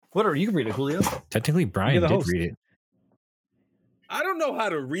Whatever, you can read it, Julio. Technically, Brian did read it. I don't know how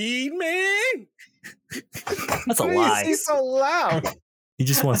to read, man. That's a lie. He's so loud. He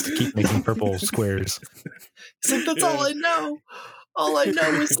just wants to keep making purple squares. He's like, that's all I know. All I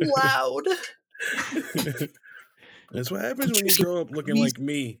know is loud. That's what happens when you grow up looking like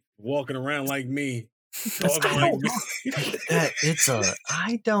me, walking around like me, talking like me.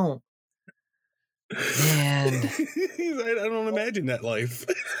 I don't. Man, I don't imagine that life.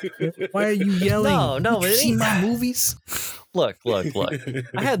 Why are you yelling? No, you see my movies? Look. I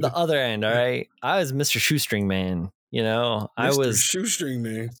had the other end, all right? I was Mr. Shoestring Man. You know, Mr. I was Shoestring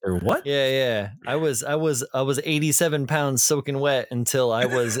Man. Or what? Yeah. I was 87 pounds soaking wet until I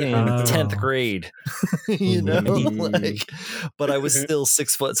was in 10th grade. You know, but I was still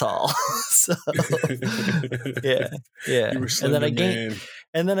 6 foot tall. So yeah.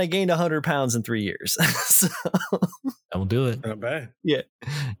 And then I gained 100 pounds in 3 years. So I will do it. Not bad. Yeah.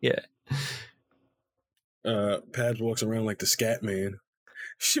 Pabs walks around like the Scat Man.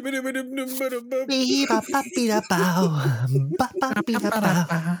 I'll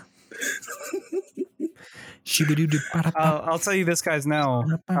tell you this, guys. Now,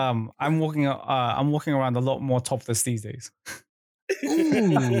 I'm walking around a lot more topless these days.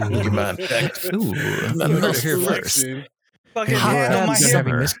 Ooh, man. Ooh, here first. Fucking hand on my hip.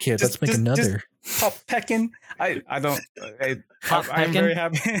 This kid. Let's make another. Top pecking. I'm very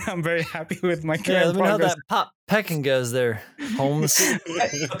happy. I'm very happy with my current let me know how progress. that pop pecking goes there, Holmes.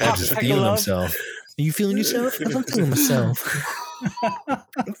 I'm just feeling himself. Are you feeling yourself? I'm feeling myself.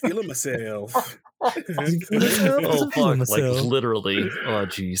 I'm feeling myself. Oh fuck! Like literally. Oh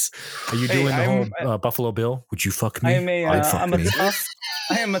jeez. Are you doing the whole Buffalo Bill? Would you fuck me? I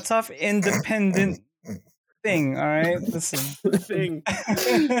am a tough, independent thing. All right, listen. Thing.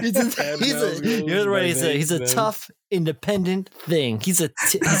 He's a tough, independent thing. He's a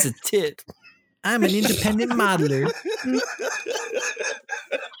tit. I'm an independent modeler.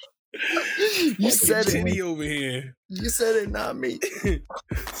 You said it. Over here. You said it, not me.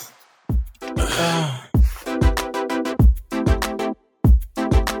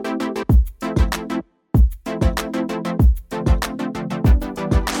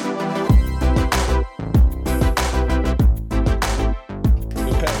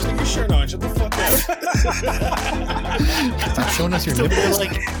 Stop showing us your nipples.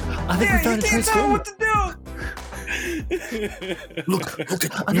 Like, I think we found a transformer. What to do? Look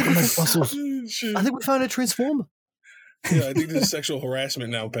at my muscles. I think we found a transformer. Yeah, I think this is sexual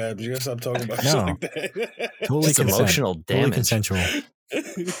harassment now, Pabs. You gotta stop talking about shit like that. Totally emotional damage. Consensual.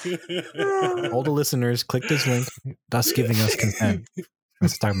 All the listeners, click this link, thus giving us consent.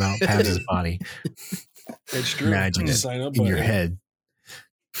 Let's talk about Pabs' body. It's true. Imagine it in your head.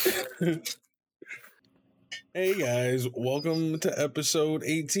 Hey guys, welcome to episode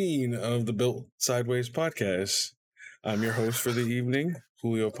 18 of the Built Sideways podcast. I'm your host for the evening,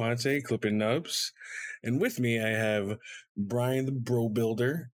 Julio Ponte, Clipping Nubs. And with me, I have Brian the Bro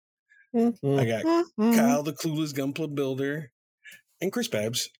Builder. I got Kyle the Clueless Gunpla Builder. And Chris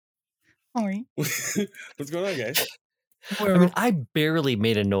Pabs. Hi. What's going on, guys? I mean, I barely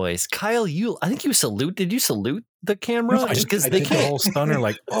made a noise. Kyle, I think you salute. Did you salute the camera? No, because they can't. The whole stunner,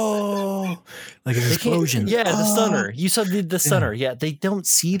 like an explosion. Yeah, the stunner. You saw the stunner. Yeah, they don't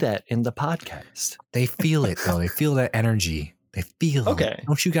see that in the podcast. They feel it though. They feel that energy. They feel it.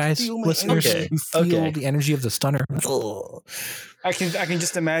 Don't you guys, listeners? You feel the energy of the stunner. I can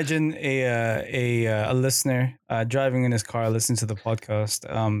just imagine a listener driving in his car, listening to the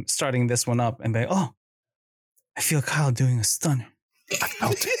podcast, starting this one up and being, "Oh, I feel Kyle doing a stunner. I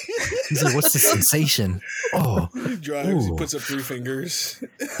felt it." He's like, "What's the sensation?" Oh, he drives. He puts up 3 fingers.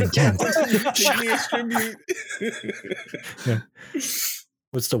 Again, give me a tribute. Yeah.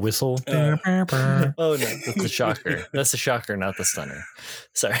 What's the whistle? Oh no, that's the shocker. That's the shocker, not the stunner.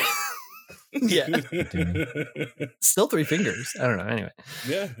 Sorry. Yeah. Still 3 fingers. I don't know. Anyway.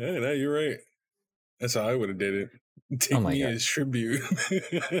 Yeah, no, you're right. That's how I would have did it. Take me as tribute.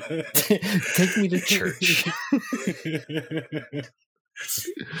 Take me to church.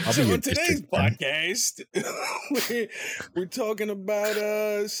 So on today's podcast, we're talking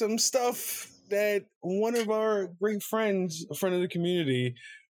about some stuff that one of our great friends, a friend of the community,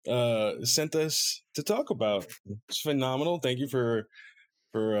 sent us to talk about. It's phenomenal. Thank you for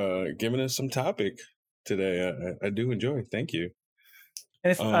giving us some topic today. I do enjoy it. Thank you.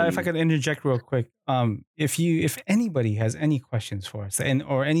 And if I could interject real quick, if anybody has any questions for us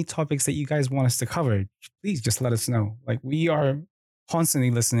or any topics that you guys want us to cover, please just let us know. Like, we are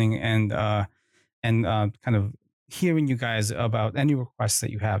constantly listening and kind of hearing you guys about any requests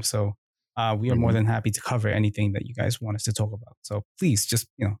that you have. So we are more than happy to cover anything that you guys want us to talk about. So please just,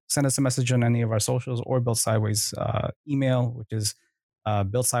 send us a message on any of our socials or Built Sideways email, which is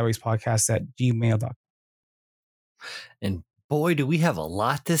builtsideways@gmail.com. And boy, do we have a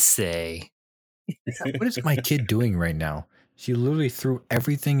lot to say. What is my kid doing right now? She literally threw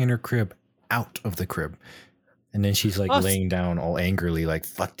everything in her crib out of the crib. And then she's like laying down all angrily, like,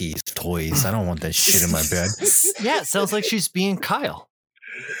 fuck these toys. I don't want that shit in my bed. Yeah, it sounds like she's being Kyle.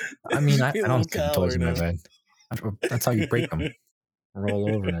 I mean, I don't put toys in my bed. That's how you break them. Roll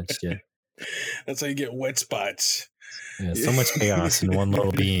over that shit. That's how you get wet spots. Yeah, so much chaos in one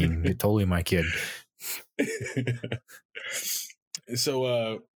little being. You're totally my kid.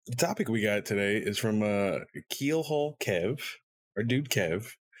 So the topic we got today is from Keelhole Kev, or Dude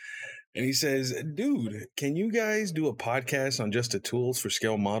Kev. And he says, dude, can you guys do a podcast on just the tools for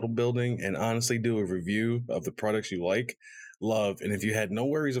scale model building and honestly do a review of the products you like, love, and if you had no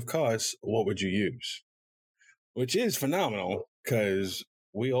worries of costs, what would you use? Which is phenomenal because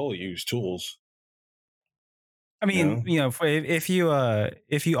we all use tools. I mean, if you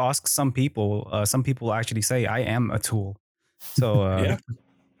ask some people actually say I am a tool. So yeah.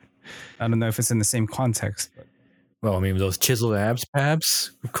 I don't know if it's in the same context, but. Well, I mean, those chiseled abs,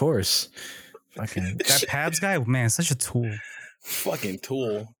 Pabs, of course. Fucking that Pabs guy, man, such a tool. Fucking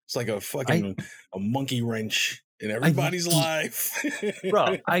tool. It's like a fucking a monkey wrench in everybody's life.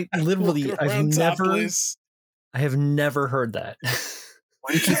 Bro, I have never heard that.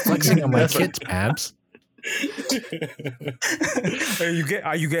 Why do you keep flexing on my kids, Pabs?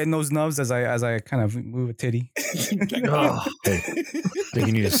 Are you getting those nubs as I kind of move a titty? Oh, hey, think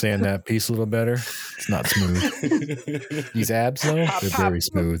you need to sand that piece a little better. It's not smooth. These abs though, they're very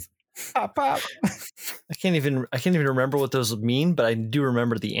smooth. Pop, pop. I can't even remember what those mean, but I do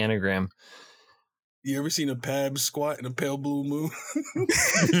remember the anagram. You ever seen a Pab squat in a pale blue moon?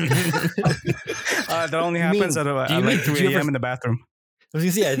 That only happens at like 3 a.m. in the bathroom. I was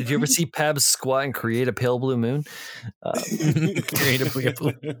gonna say, did you ever see Pabs squat and create a pale blue moon? Create a pale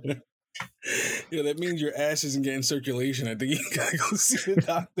blue. Yeah, that means your ass isn't getting circulation. I think you gotta go see the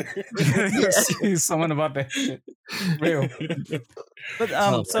doctor. See someone about that shit. Real.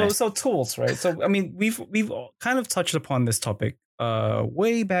 But so tools, right? So I mean, we've kind of touched upon this topic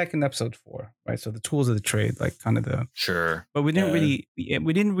way back in episode 4, right? So the tools of the trade, like kind of the sure. But we didn't really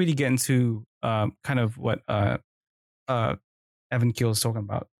get into kind of what Evan Keel is talking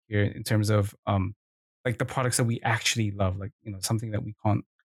about here in terms of like the products that we actually love, like something that we can't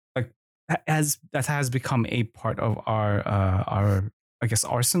like that has become a part of our I guess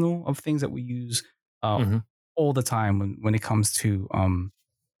arsenal of things that we use all the time when it comes to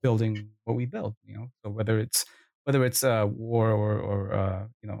building what we build. So whether it's war or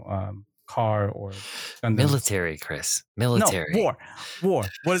car or Gundam. Military, Chris. Military. No, war.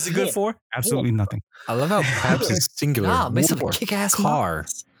 What is it good for? Absolutely nothing. I love how Pabs is singular. Nah, makes a kick-ass car,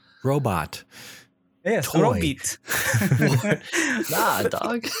 robot. Yes, robot. Nah,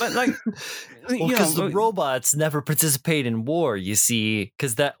 dog. But like, because the robots never participate in war. You see,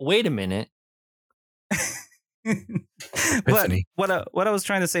 because that. Wait a minute. But what I was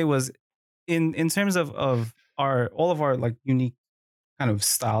trying to say was, in terms of all of our like unique kind of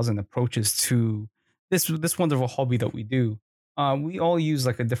styles and approaches to this wonderful hobby that we do, we all use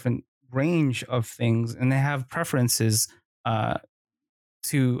like a different range of things, and they have preferences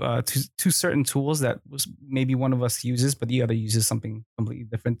to certain tools that was maybe one of us uses, but the other uses something completely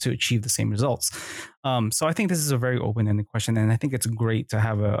different to achieve the same results. So I think this is a very open-ended question, and I think it's great to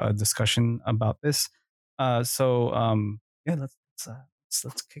have a discussion about this. Yeah,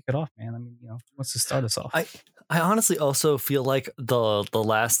 let's kick it off, man. I mean, who wants to start us off? I honestly also feel like the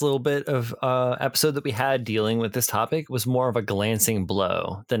last little bit of episode that we had dealing with this topic was more of a glancing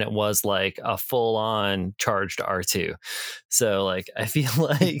blow than it was like a full-on charged R2. So like I feel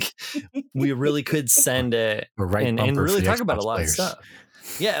like we really could send it and really talk about a lot of stuff.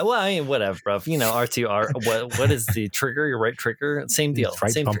 Yeah, well, I mean, whatever, bro. R2, what is the trigger? Your right trigger? Same deal.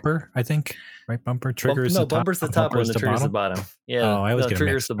 Right same bumper, I think. Right bumper, trigger is the top. No, bumper's the top one, the trigger's the bottom. Yeah, I always get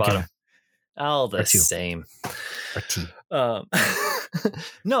trigger's the bottom. Okay. All the same. RT.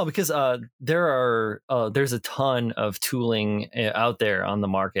 No, because there's a ton of tooling out there on the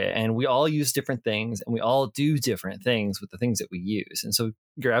market, and we all use different things, and we all do different things with the things that we use. And so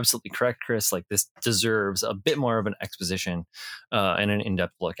you're absolutely correct, Chris. Like this deserves a bit more of an exposition and an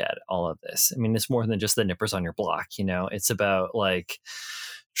in-depth look at all of this. I mean, it's more than just the nippers on your block. It's about like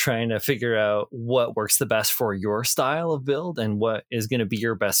trying to figure out what works the best for your style of build and what is going to be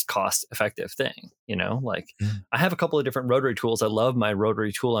your best cost effective thing. I have a couple of different rotary tools. I love my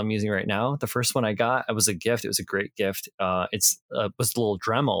rotary tool I'm using right now. The first one I got, it was a gift. It was a great gift. It was a little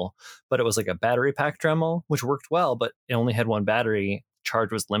Dremel, but it was like a battery pack Dremel, which worked well, but it only had one battery.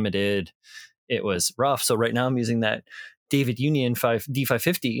 Charge was limited. It was rough. So right now I'm using that David Union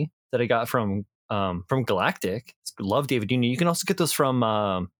D550 that I got from Galactic. Love David Union. You can also get those from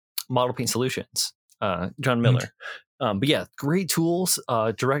Model Paint Solutions, John Miller. But yeah, great tools.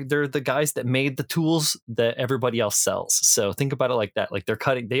 They're the guys that made the tools that everybody else sells. So think about it like that. Like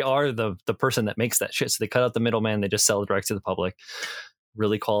they are the person that makes that shit. So they cut out the middleman. They just sell it direct to the public.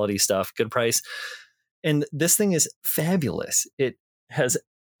 Really quality stuff, good price. And this thing is fabulous. It has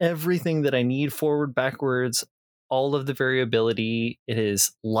everything that I need, forward, backwards, all of the variability. It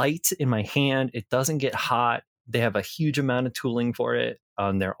is light in my hand. It doesn't get hot. They have a huge amount of tooling for it.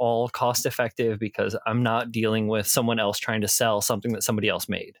 They're all cost effective because I'm not dealing with someone else trying to sell something that somebody else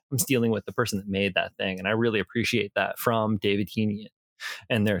made. I'm dealing with the person that made that thing. And I really appreciate that from David Union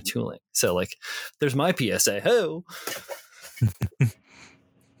and their tooling. So there's my PSA. Ho!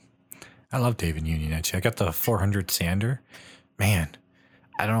 I love David Union. Actually, I got the 400 sander. Man,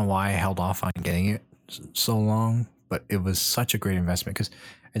 I don't know why I held off on getting it so long, but it was such a great investment because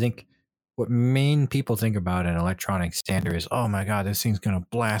I think what main people think about an electronic sander is, oh my God, this thing's going to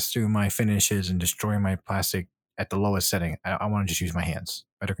blast through my finishes and destroy my plastic at the lowest setting. I want to just use my hands,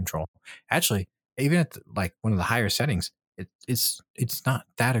 better control. Actually, even at one of the higher settings, it's not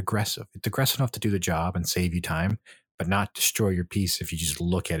that aggressive. It's aggressive enough to do the job and save you time, but not destroy your piece if you just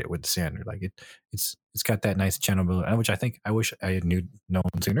look at it with the sander. It's got that nice gentle build, which I wish I had known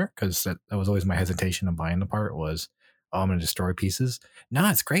sooner, because that was always my hesitation of buying the part was, I'm going to destroy pieces. No,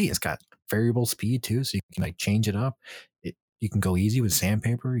 it's great. It's got variable speed too, so you can change it up. You can go easy with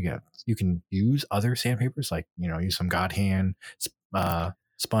sandpaper. You can use other sandpapers, use some God Hand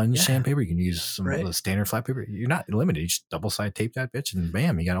sponge sandpaper. You can use some of the standard flat paper. You're not limited. You just double side tape that bitch, and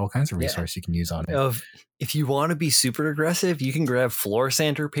bam, you got all kinds of resources you can use on it. If you want to be super aggressive, you can grab floor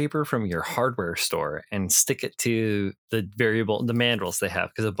sander paper from your hardware store and stick it to the mandrels they have,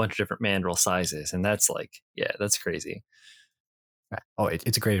 because a bunch of different mandrel sizes, and that's that's crazy. Oh,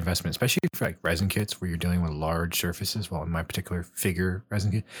 it's a great investment, especially for resin kits where you're dealing with large surfaces. Well, in my particular figure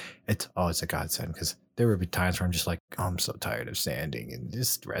resin kit, it's a godsend, because there would be times where I'm just I'm so tired of sanding, and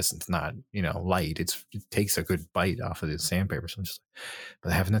this resin's not, light. It takes a good bite off of the sandpaper. So I'm just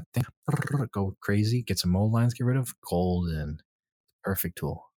but having that thing go crazy, get some mold lines, get rid of golden, perfect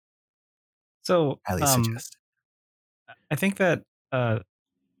tool. So highly suggest. I think that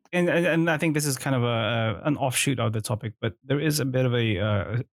and I think this is kind of an offshoot of the topic, but there is a bit of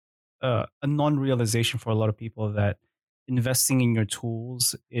a non-realization for a lot of people that investing in your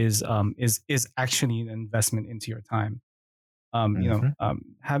tools is actually an investment into your time.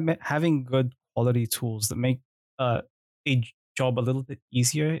 Having good quality tools that make a job a little bit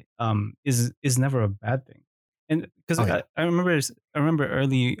easier is never a bad thing. And because I remember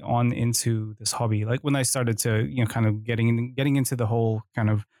early on into this hobby, when I started to kind of getting into the whole kind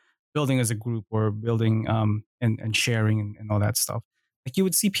of building as a group, or building and sharing and all that stuff, you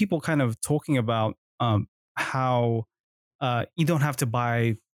would see people kind of talking about how you don't have to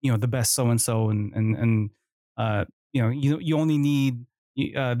buy the best so and so, and you only need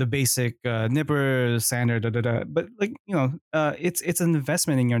the basic nipper, sander, but it's an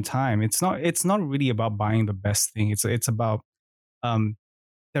investment in your time. It's not really about buying the best thing. It's about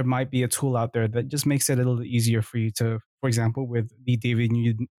there might be a tool out there that just makes it a little easier for you to, for example, with the David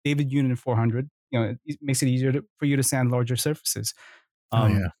Union 400, it makes it easier for you to sand larger surfaces.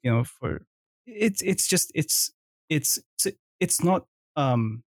 For it's not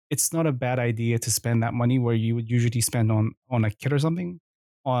a bad idea to spend that money where you would usually spend on a kit or something,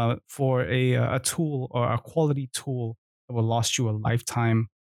 for a tool or a quality tool that will last you a lifetime,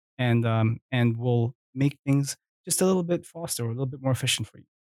 and will make things just a little bit faster or a little bit more efficient for you.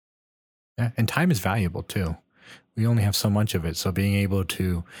 Yeah, and time is valuable too. We only have so much of it, so being able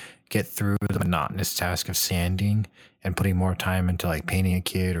to get through the monotonous task of sanding and putting more time into painting a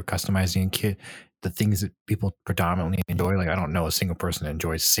kit or customizing a kit, the things that people predominantly enjoy. I don't know a single person that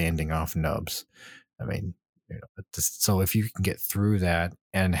enjoys sanding off nubs. I mean, so if you can get through that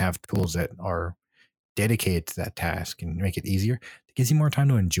and have tools that are dedicated to that task and make it easier, it gives you more time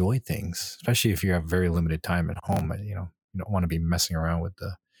to enjoy things, especially if you have very limited time at home. You don't want to be messing around with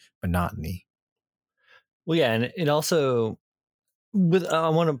the monotony. Well, yeah, and it also, I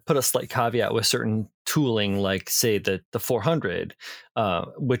want to put a slight caveat with certain tooling, like say the 400,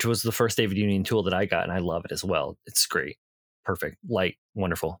 which was the first David Union tool that I got, and I love it as well. It's great. perfect, light,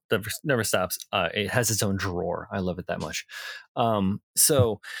 wonderful, never stops. It has its own drawer. I love it that much.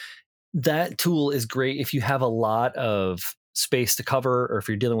 So that tool is great if you have a lot of space to cover, or if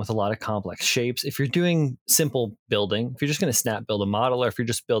you're dealing with a lot of complex shapes. If you're doing simple building, if you're just going to snap build a model, or if you're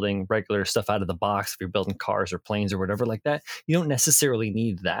just building regular stuff out of the box, if you're building cars or planes or whatever like that, you don't necessarily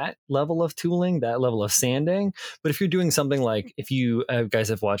need that level of tooling, that level of sanding. But if you're doing something like, if you guys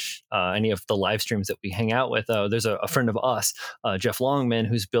have watched any of the live streams that we hang out with, there's a friend of us, Jeff Longman,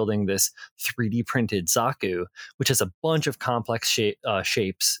 who's building this 3D printed Zaku, which has a bunch of complex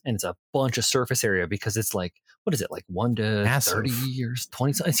shapes, and it's a bunch of surface area, because it's like, what is it, like 1 to Massive. 30 years,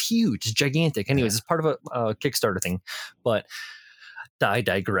 20? It's huge. It's gigantic. Anyways, it's part of a Kickstarter thing. But I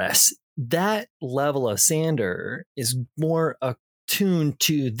digress. That level of sander is more attuned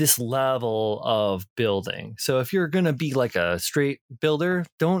to this level of building. So if you're going to be like a straight builder,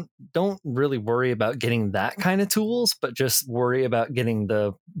 don't really worry about getting that kind of tools, but just worry about getting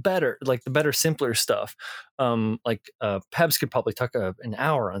the better, simpler stuff. Pebs could probably talk an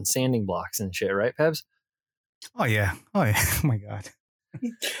hour on sanding blocks and shit, right, Pebs? Oh yeah. Oh my God.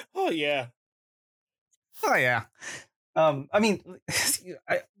 Oh yeah. I mean,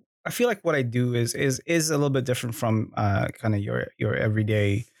 I feel like what I do is a little bit different from kind of your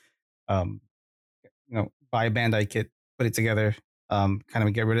everyday, buy a Bandai kit, put it together, kind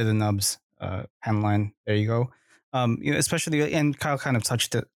of get rid of the nubs, panel line. There you go. Especially, and Kyle kind of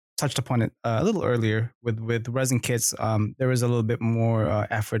touched upon it a little earlier with resin kits. There is a little bit more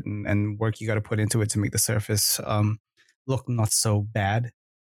effort and work you got to put into it to make the surface look not so bad.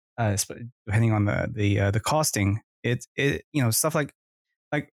 Depending on the costing, it stuff like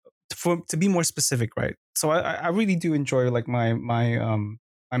to be more specific, right? So I really do enjoy like my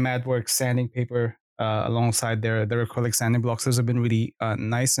MadWorks sanding paper alongside their acrylic sanding blocks. Those have been really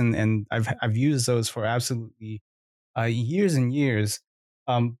nice, and I've used those for absolutely years and years.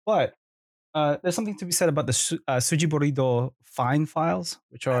 But there's something to be said about the Sujiborido fine files,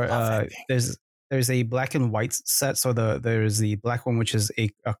 which are there's a black and white set. So there's the black one, which is a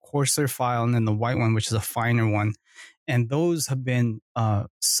coarser file, and then the white one, which is a finer one. And those have been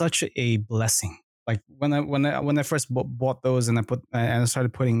such a blessing. Like when I first bought those, and I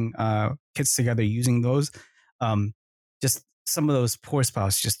started putting kits together using those, just some of those pore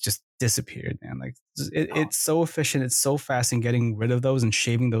spouts just disappeared, man. Like it's so efficient, it's so fast in getting rid of those and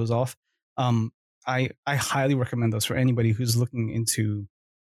shaving those off. I highly recommend those for anybody who's looking into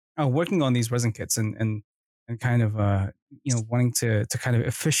working on these resin kits and kind of wanting to kind of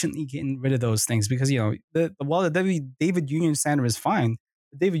efficiently getting rid of those things, because while the David Union sander is fine,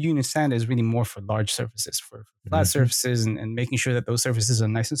 the David Union sander is really more for large surfaces, for flat surfaces, and making sure that those surfaces are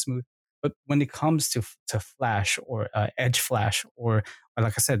nice and smooth. But when it comes to flash or edge flash or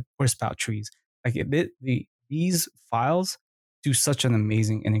like I said, pore spout trees, like these files do such an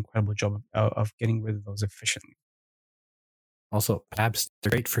amazing and incredible job of getting rid of those efficiently. Also, Pabs, they're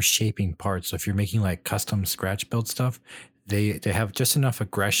great for shaping parts. So if you're making like custom scratch build stuff, they have just enough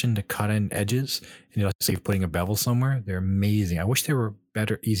aggression to cut in edges. And let's say you're putting a bevel somewhere, they're amazing. I wish they were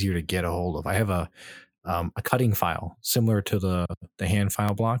easier to get a hold of. I have a cutting file similar to the hand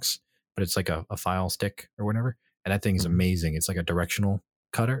file blocks, but it's like a file stick or whatever. And that thing is amazing. It's like a directional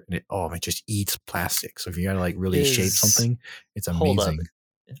cutter, and it just eats plastic. So if you gotta like really shape something, it's amazing. Hold up.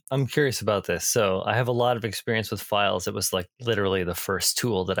 I'm curious about this. So I have a lot of experience with files. It was like literally the first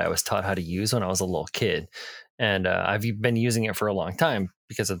tool that I was taught how to use when I was a little kid. And I've been using it for a long time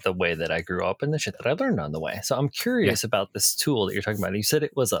because of the way that I grew up and the shit that I learned on the way. So I'm curious about this tool that you're talking about. You said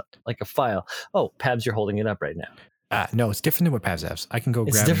it was like a file. Oh, Pabs, you're holding it up right now. No, it's different than what Pabs has. I can go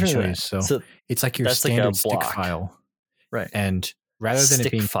grab it and show you. So it's like your standard stick file. Right. And rather than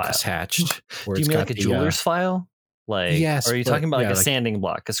it being attached, do you mean like a jeweler's file? Like, yes, or are you talking about like a sanding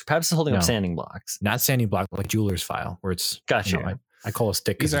block? Because Pabs is holding up sanding blocks. Not sanding block, like jeweler's file, where it's gotcha. I call a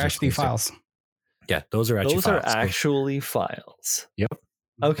stick. These are actually files. Yeah, those are actually files. Those are actually files. Yep.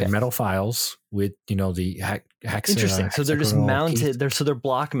 Okay. They're metal files with the hex. Interesting. So they're just mounted. They're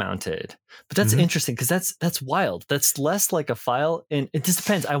block mounted. But that's interesting because that's wild. That's less like a file, and it just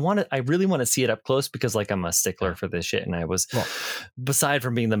depends. I really want to see it up close because like I'm a stickler for this shit, and I was beside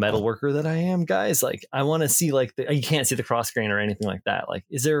from being the metal worker that I am, guys. Like I want to see like you can't see the cross grain or anything like that. Like,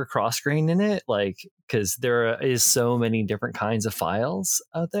 is there a cross grain in it? Like, because there is so many different kinds of files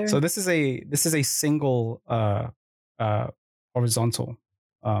out there. So this is a single horizontal.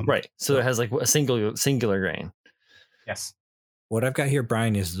 Right. So it has like a singular grain. Yes. What I've got here,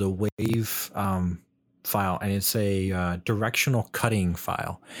 Brian, is the wave file, and it's a directional cutting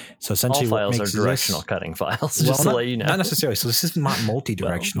file. So essentially, all files are directional cutting files. Just to let you know, not necessarily. So this is not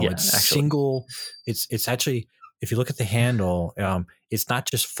multi-directional. It's single. It's actually if you look at the handle, it's not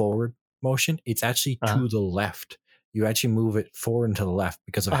just forward motion; it's actually to the left. You actually move it forward and to the left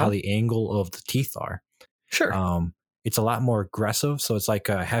because of how the angle of the teeth are. Sure. It's a lot more aggressive, so it's like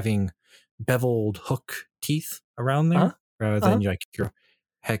having beveled hook teeth around there rather than like your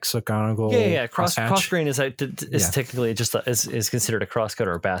hexagonal. Yeah. Cross grain is technically just is considered a crosscut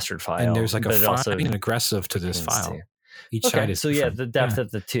or a bastard file. And there's like a fine and aggressive to this file. Each side is different. The depth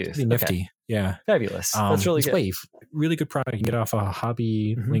of the tooth. Pretty nifty. Yeah. Fabulous. That's really good. Wave. Really good product. You can get off of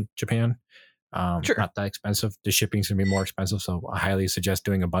Hobby Link Japan. Sure. Not that expensive. The shipping's gonna be more expensive, so I highly suggest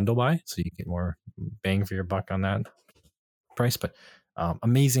doing a bundle buy so you get more bang for your buck on that price. But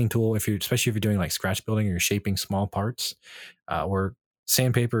amazing tool especially if you're doing like scratch building or you're shaping small parts, where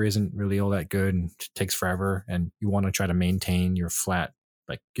sandpaper isn't really all that good and takes forever, and you want to try to maintain your flat,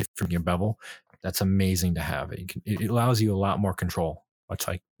 like get from your bevel. That's amazing to have. It allows you a lot more control, much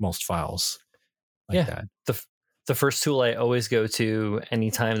like most files like that. The first tool I always go to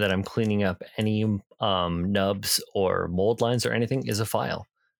anytime that I'm cleaning up any nubs or mold lines or anything is a file.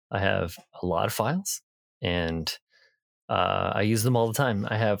 I have a lot of files, and I use them all the time.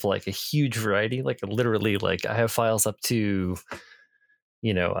 I have like a huge variety, like literally, like I have files up to,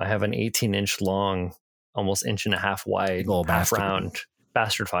 I have an 18-inch long, almost 1.5 inch wide, half round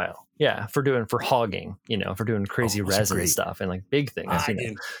bastard file. Yeah, for hogging, for doing crazy resin stuff and like big things.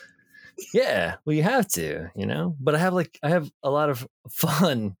 Yeah, well, you have to, But I have a lot of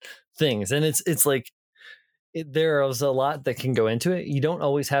fun things, and it's like there's a lot that can go into it. You don't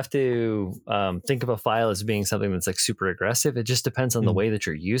always have to think of a file as being something that's like super aggressive. It just depends on the way that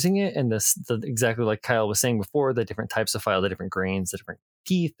you're using it, and exactly like Kyle was saying before, the different types of file, the different grains, the different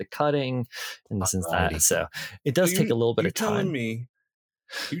teeth, the cutting, and this and that. So it does take a little bit of time.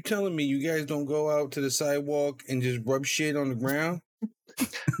 You telling me you guys don't go out to the sidewalk and just rub shit on the ground?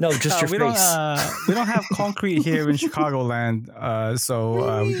 No, just your face. We don't have concrete here in Chicagoland,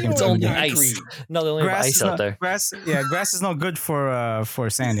 so we can. It's only ice. No, they only have ice out there. Grass is not good for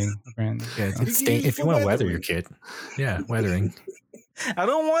sanding. If you want to weather your kid, weathering. I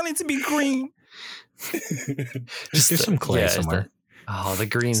don't want it to be green. Just there's some clay somewhere. The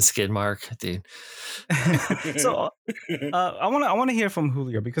green skid mark, dude. So I want to hear from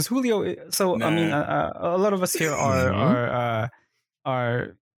Julio, because Julio. So I mean, a lot of us here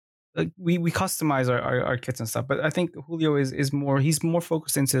are we customize our kits and stuff, but I think Julio is more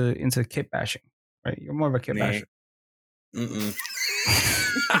focused into kit bashing, right? You're more of a kit basher.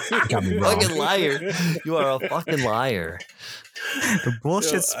 Fucking liar! You are a fucking liar. The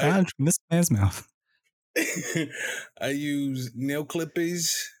bullshit span from this man's mouth. I use nail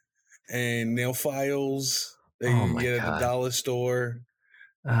clippers and nail files that you get at the dollar store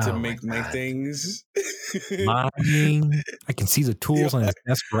to make my things. I can see the tools on his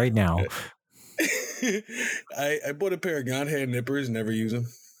desk right now. I bought a pair of Godhead nippers, never use them.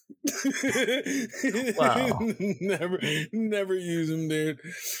 Wow. Never use them, dude.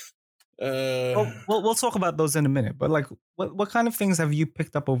 We'll talk about those in a minute, but like what kind of things have you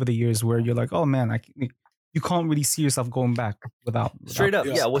picked up over the years where you're like, oh man, you can't really see yourself going back without straight up.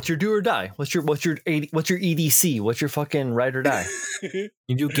 Yeah. What's your do or die? What's your EDC? What's your fucking ride or die?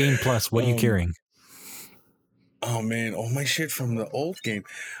 You do Game Plus. What are you carrying? Oh man, all my shit from the old game.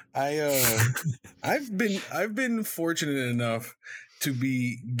 I've been fortunate enough to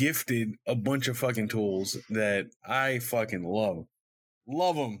be gifted a bunch of fucking tools that I fucking love.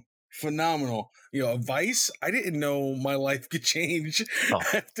 Love them. Phenomenal. A vice. I didn't know my life could change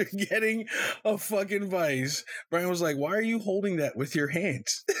after getting a fucking vice. Brian was like, why are you holding that with your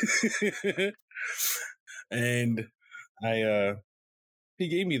hands? And he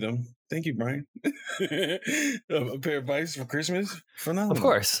gave me them. Thank you, Brian. A pair of vice for Christmas. Phenomenal. Of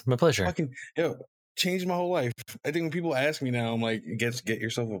course. My pleasure. Fucking changed my whole life. I think when people ask me now, I'm like, get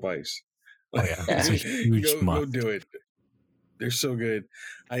yourself a vice. Oh yeah. It's a huge go do it. They're so good.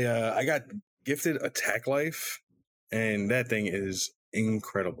 I got gifted a Tack Life, and that thing is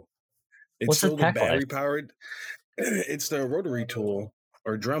incredible. It's still the battery powered. It's the rotary tool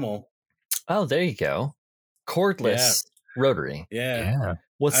or Dremel. Oh, there you go. Cordless rotary. Yeah.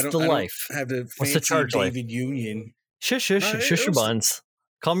 What's the life? What's the charge life? David Union. Shush your buns.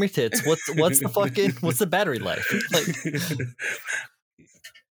 Calm your tits. What's the fucking what's the battery life? Like,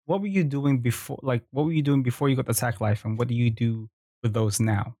 what were you doing before? Like, what were you doing before you got the Tack Life, and what do you do with those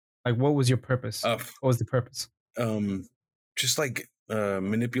now? Like, what was your purpose? What was the purpose? Just like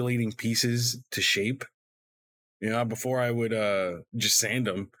manipulating pieces to shape. Before I would just sand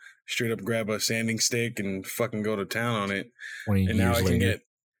them, straight up grab a sanding stick and fucking go to town on it. And now I can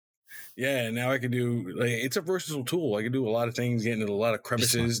now I can do, like, it's a versatile tool. I can do a lot of things, get into a lot of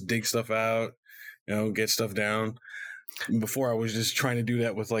crevices, dig stuff out. get stuff down. Before I was just trying to do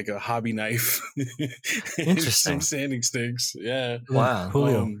that with like a hobby knife and some sanding sticks. Yeah. Wow.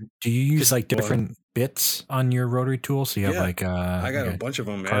 Julio, do you use like different bits on your rotary tool? So you have like I got a bunch of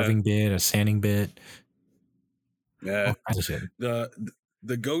them. Carving bit, a sanding bit. Yeah.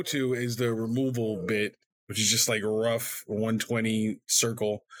 The go-to is the removal bit, which is just like rough 120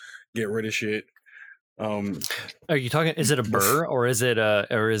 circle, get rid of shit. Are you talking? Is it a burr or is it a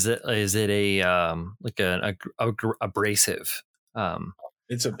like an abrasive?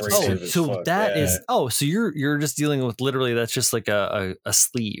 It's abrasive. So that is so you're just dealing with literally that's just like a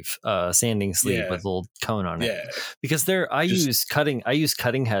sleeve, sanding sleeve with a little cone on it. Yeah. Because I use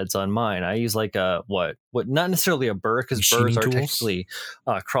cutting heads on mine. I use like a what not necessarily a burr because burrs are technically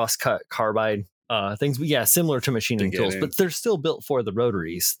cross cut carbide. Things, similar to machining tools, but they're still built for the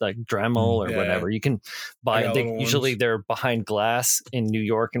rotaries, like Dremel or whatever. You can buy. Usually they're behind glass in New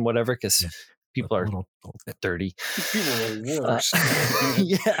York and whatever because people are dirty. People are worse.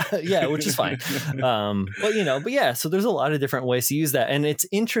 Which is fine. So there's a lot of different ways to use that, and it's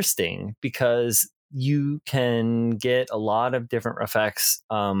interesting because you can get a lot of different effects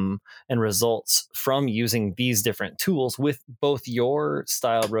and results from using these different tools with both your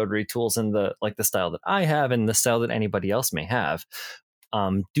style rotary tools and the style that I have and the style that anybody else may have,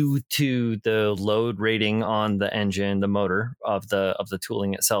 due to the load rating on the engine, the motor of the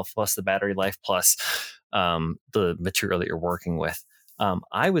tooling itself, plus the battery life, plus the material that you're working with.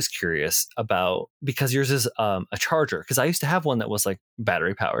 I was curious about, because yours is a charger, because I used to have one that was like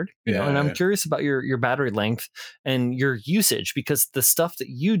battery powered, you know, and I'm curious about your battery length and your usage, because the stuff that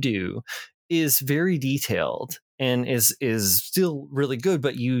you do is very detailed and is still really good,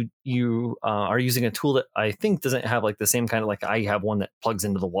 but you are using a tool that I think doesn't have like the same kind of, like I have one that plugs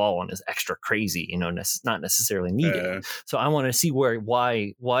into the wall and is extra crazy, you know, not necessarily needed. So I want to see why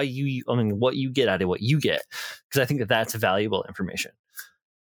what you get out of what you get, because I think that's valuable information.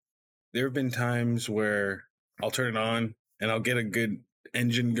 There have been times where I'll turn it on and I'll get a good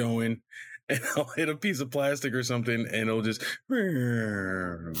engine going and I'll hit a piece of plastic or something and it'll just,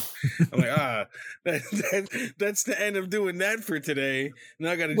 I'm like, that's the end of doing that for today.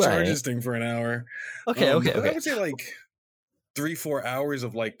 Now I got to charge this thing for an hour. Okay. I would say like 3-4 hours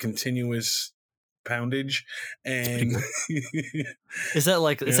of like continuous poundage. And is that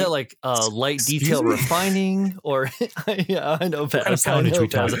like light detail refining, or I know best.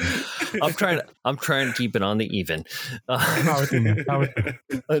 I'm trying to keep it on the even. I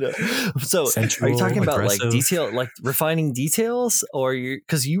know. So sensual, are you talking about aggressive, like detail, like refining details, or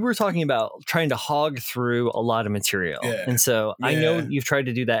because you were talking about trying to hog through a lot of material, and so I know you've tried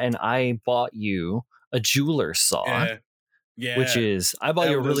to do that, and I bought you a jeweler saw, which is I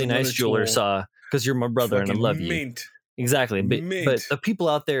bought you a really nice jeweler saw. Because you're my brother and I love you. Exactly. But the people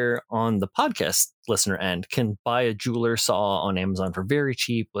out there on the podcast listener end can buy a jeweler saw on Amazon for very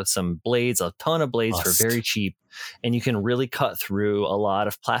cheap with some blades, a ton of blades for very cheap. And you can really cut through a lot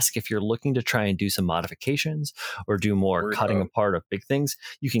of plastic. If you're looking to try and do some modifications or do more cutting apart of big things,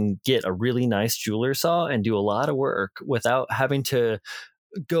 you can get a really nice jeweler saw and do a lot of work without having to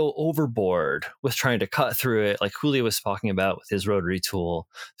go overboard with trying to cut through it, like Julio was talking about with his rotary tool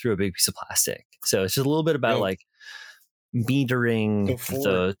through a big piece of plastic. So it's just a little bit about like metering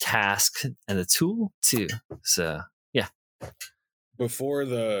the task and the tool too. So before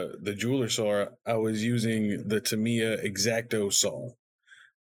the jeweler saw, I was using the Tamiya X-Acto saw,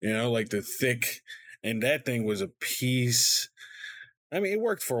 you know, like the thick, and that thing was a piece. I mean, it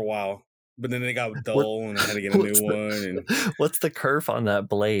worked for a while, but then it got dull and I had to get a new one. And what's the kerf on that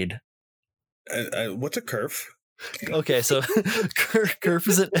blade? What's a kerf? Okay, so kerf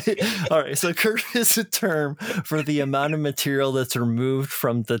is all right. So kerf is a term for the amount of material that's removed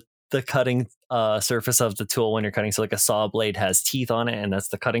from the cutting surface of the tool when you're cutting. So like a saw blade has teeth on it, and that's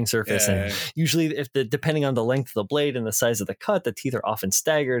the cutting surface. And usually, depending on the length of the blade and the size of the cut, the teeth are often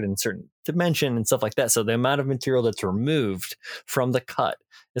staggered in certain dimension and stuff like that. So the amount of material that's removed from the cut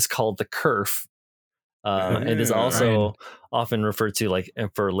is called the kerf. It is also often referred to like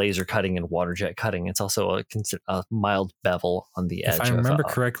for laser cutting and water jet cutting. It's also a mild bevel on the edge. If I remember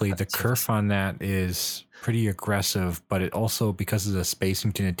correctly, the kerf on that is pretty aggressive, but it also, because of the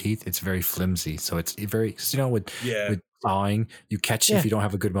spacing between the teeth, it's very flimsy. So it's very, with sawing, you catch if you don't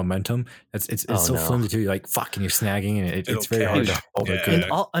have a good momentum. It's so flimsy too. You're like, fuck, and you're snagging, and it's very hard to hold it good.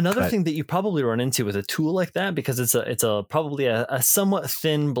 And another thing that you probably run into with a tool like that, because it's probably a somewhat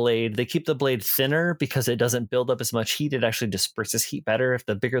thin blade. They keep the blade thinner because it doesn't build up as much heat. It actually disperses heat better. If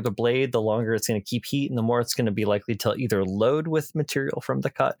the bigger the blade, the longer it's going to keep heat, and the more it's going to be likely to either load with material from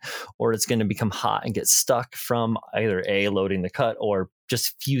the cut, or it's going to become hot and get stuck from either loading the cut or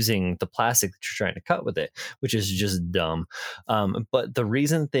just fusing the plastic that you're trying to cut with it, which is just dumb. But the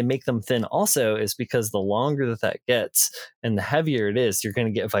reason they make them thin also is because the longer that gets and the heavier it is, you're going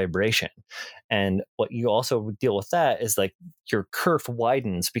to get vibration. And what you also deal with that is like your kerf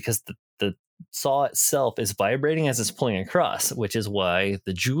widens because the saw itself is vibrating as it's pulling across, which is why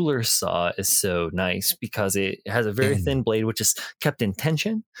the jeweler's saw is so nice, because it has a very thin blade which is kept in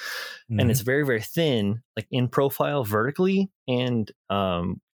tension, and it's very, very thin, like in profile vertically and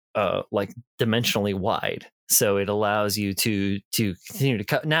like dimensionally wide. So it allows you to continue to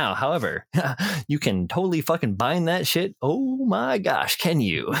cut. Now, however, you can totally fucking bind that shit. Oh my gosh, can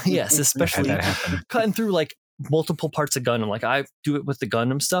you? Yes, especially cutting through like multiple parts of Gundam. Like I do it with the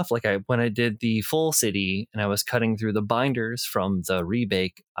Gundam stuff. Like when I did the Full City and I was cutting through the binders from the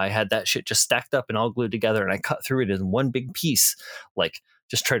rebake, I had that shit just stacked up and all glued together, and I cut through it in one big piece, like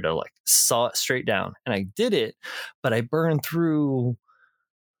just tried to like saw it straight down. And I did it, but I burned through,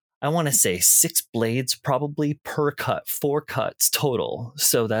 I want to say 6 blades probably per cut, 4 cuts total.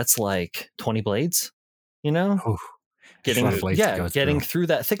 So that's like 20 blades, you know? Oof. Getting through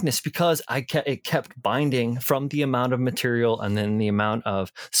that thickness, because it kept binding from the amount of material and then the amount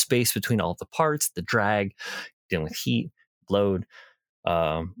of space between all the parts, the drag, dealing with heat, load,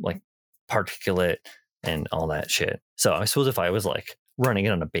 like particulate and all that shit. So I suppose if I was like running it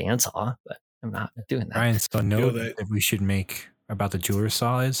on a bandsaw, but I'm not doing that. Ryan, so note that we should make about the jeweler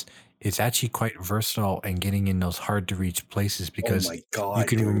saw is it's actually quite versatile in getting in those hard to reach places, because you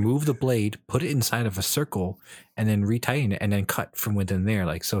can remove the blade, put it inside of a circle, and then retighten it and then cut from within there.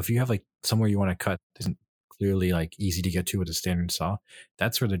 Like, so if you have like somewhere you want to cut isn't clearly like easy to get to with a standard saw,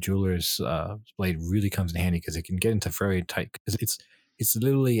 that's where the jeweler's blade really comes in handy, because it can get into very tight. Because it's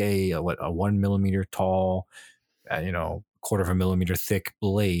literally a 1 millimeter tall, 1/4 millimeter thick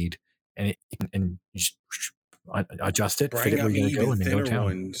blade, and you just adjust it, fit it where you're gonna go, and then go down.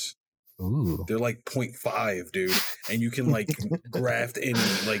 Ones. Ooh. They're like 0.5, dude, and you can like graft in,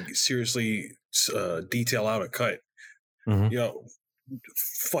 like seriously detail out a cut.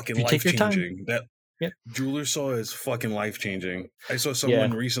 Fucking life changing. That jeweler saw is fucking life changing. I saw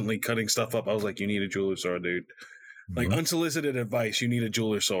someone recently cutting stuff up. I was like, you need a jeweler saw, dude. Like unsolicited advice, you need a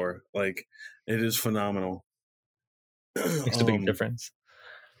jeweler saw. Like, it is phenomenal. Makes a big difference.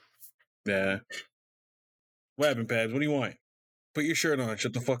 Yeah. What happened, Pads? What do you want? Put your shirt on.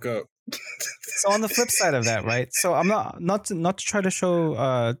 Shut the fuck up. So on the flip side of that, right? So I'm not to try to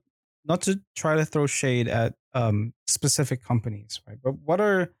show, not to try to throw shade at specific companies, right? But what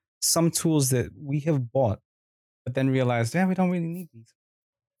are some tools that we have bought, but then realized, we don't really need these?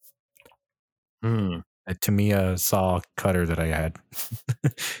 A Tamiya saw cutter that I had.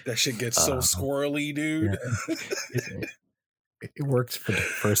 That shit gets so squirrely, dude. Yeah. It works for the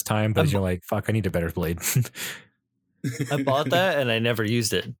first time, but you're like, fuck, I need a better blade. I bought that and I never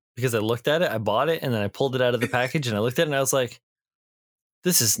used it, because I looked at it, I bought it, and then I pulled it out of the package and I looked at it and I was like,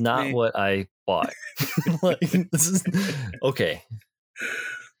 this is not what I bought. Like, this is okay.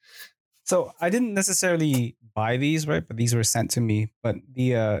 So I didn't necessarily buy these, right? But these were sent to me. But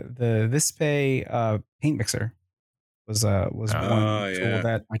the Vispe paint mixer was one tool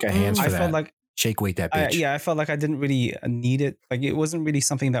that like a hands for that. Felt like shake weight that bitch. I felt like I didn't really need it. Like, it wasn't really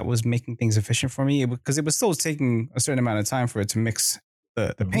something that was making things efficient for me, because it was still taking a certain amount of time for it to mix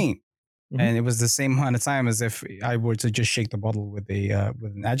the paint, and it was the same amount of time as if I were to just shake the bottle with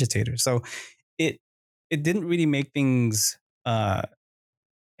an agitator. So it didn't really make things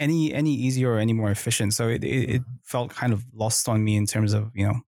any easier or any more efficient. So it felt kind of lost on me in terms of,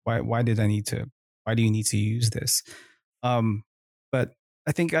 why do you need to use this? But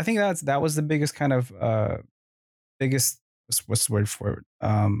I think that was the biggest kind of what's the word for it?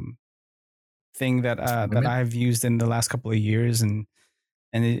 Thing that I've used in the last couple of years, and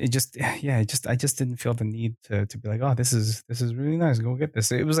it just I just didn't feel the need to be like, oh, this is really nice, go get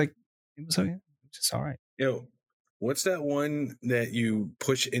this. It was just all right. Yo, what's that one that you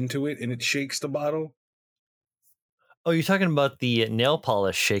push into it and it shakes the bottle? Oh, you're talking about the nail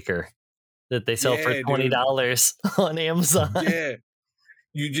polish shaker that they sell for $20 on Amazon. Yeah.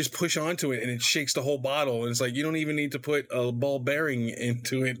 You just push onto it and it shakes the whole bottle. And it's like, you don't even need to put a ball bearing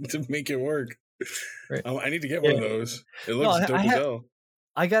into it to make it work. Right. I need to get one of those. It looks dope as hell.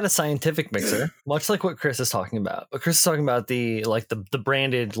 I got a scientific mixer, much like what Chris is talking about. But Chris is talking about the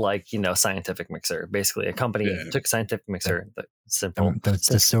branded, scientific mixer. Basically, a company took a scientific mixer. Simple.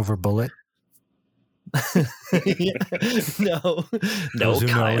 The silver bullet. No,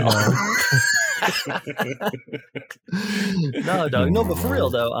 Kyle. No, dog. No, but for real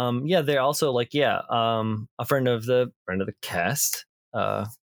though, they're also a friend of the cast, a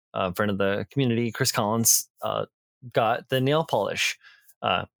friend of the community, Chris Collins, got the nail polish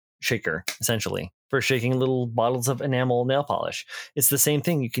shaker, essentially, for shaking little bottles of enamel nail polish. It's the same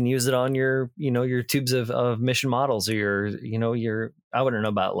thing. You can use it on your, your tubes of Mission models, or your I wouldn't know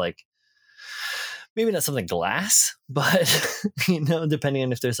about, like, maybe not something glass, but depending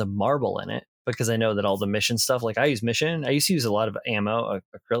on if there's a marble in it, because I know that all the Mission stuff, like I use Mission, I used to use a lot of ammo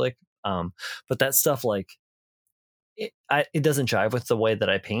acrylic, but that stuff, like, it doesn't jive with the way that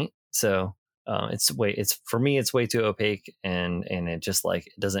I paint. So it's for me, it's way too opaque, and it just, like,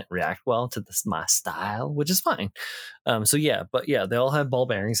 it doesn't react well to my style, which is fine. So yeah, but yeah, they all have ball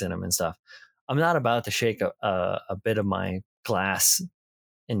bearings in them and stuff. I'm not about to shake a bit of my glass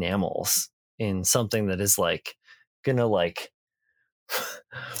enamels in something that is, like, gonna, like,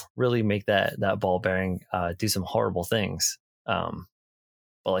 really make that ball bearing do some horrible things. But,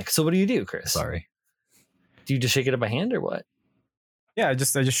 like, so what do you do, Chris? Sorry. Do you just shake it up by hand or what? Yeah, I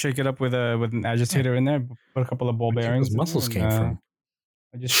just shake it up with an agitator in there, put a couple of ball bearings. Those muscles came from.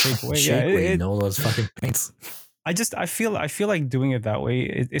 I just shake away. Shake away, know those fucking paints. I feel like doing it that way.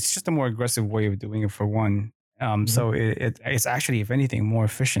 It's just a more aggressive way of doing it, for one. So it's actually, if anything, more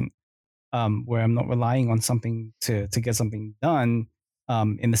efficient. Where I'm not relying on something to get something done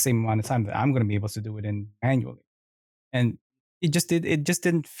in the same amount of time that I'm going to be able to do it in manually. And it just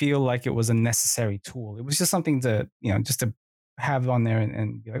didn't feel like it was a necessary tool. It was just something to, just to have on there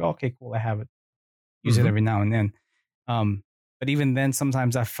and be like, okay, cool, I have it. Use it every now and then. But even then,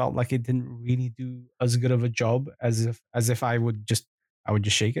 sometimes I felt like it didn't really do as good of a job as if I would just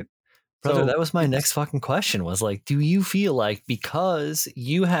shake it. Brother, that was my next fucking question, was, like, do you feel like, because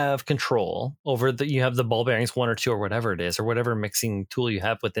you have control over you have the ball bearings 1 or 2 or whatever it is, or whatever mixing tool you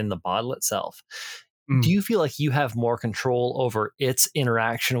have within the bottle itself, do you feel like you have more control over its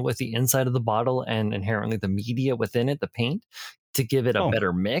interaction with the inside of the bottle and inherently the media within it, the paint, to give it a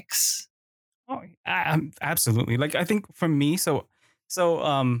better mix? Oh, absolutely. Like, I think for me, so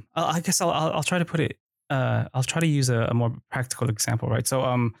I guess I'll try to put it. I'll try to use a more practical example, right? So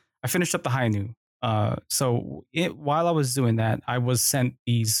I finished up the Hi-Nu. So while I was doing that, I was sent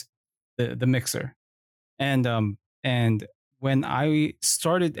the mixer, and when I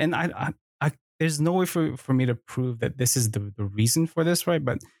started, and I there's no way for me to prove that this is the reason for this, right?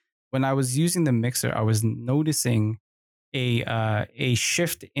 But when I was using the mixer, I was noticing a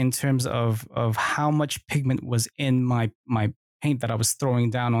shift in terms of how much pigment was in my paint that I was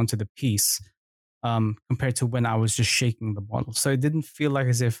throwing down onto the piece, compared to when I was just shaking the bottle. So it didn't feel like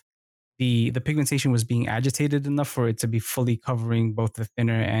as if the pigmentation was being agitated enough for it to be fully covering both the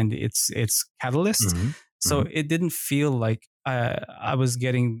thinner and its catalyst. So it didn't feel like I was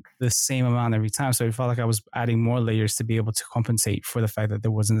getting the same amount every time. So it felt like I was adding more layers to be able to compensate for the fact that there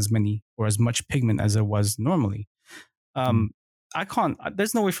wasn't as many or as much pigment as there was normally. I can't.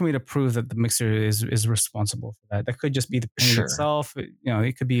 There's no way for me to prove that the mixer is responsible for that. That could just be the paint itself.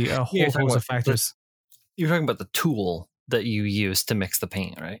 It could be a whole host of factors. You're talking about the tool that you use to mix the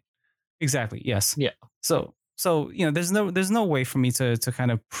paint, right? Exactly. Yes. Yeah. So there's no way for me to kind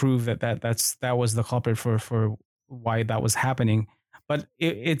of prove that was the culprit for why that was happening. But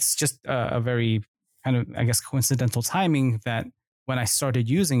it's just a very kind of, I guess, coincidental timing that when I started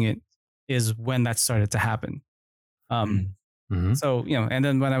using it is when that started to happen. So, and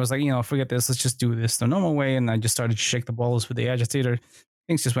then when I was like, forget this, let's just do this the normal way. And I just started to shake the balls with the agitator.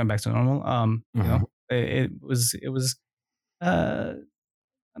 Things just went back to normal. It was, I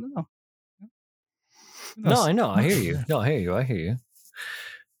don't know. No, I know. I hear you. No, I hear you.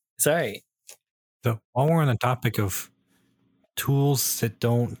 Sorry. So while we're on the topic of tools that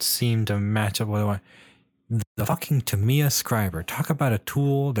don't seem to match up with what the fucking Tamiya Scriber. Talk about a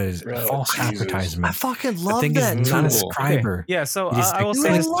tool that is false advertisement. I fucking love that tool. It's not a Scriber. Okay. Yeah, so I will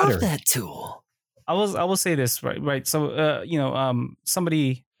say this. I love that tool. I will say this, right? So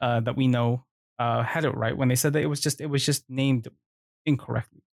somebody that we know had it right when they said that it was just named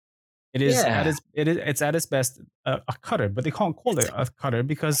incorrectly. It is it's at its best a cutter, but they can't call it a cutter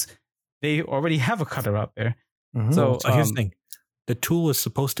because they already have a cutter out there. So here's the thing. The tool is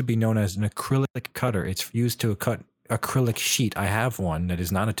supposed to be known as an acrylic cutter. It's used to cut acrylic sheet. I have one that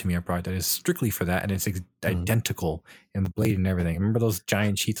is not a Tamiya product that is strictly for that, and it's identical in the blade and everything. Remember those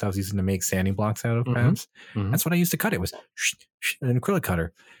giant sheets I was using to make sanding blocks out of, perhaps? That's what I used to cut. It was an acrylic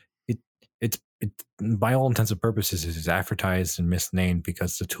cutter. It's by all intents and purposes, it is advertised and misnamed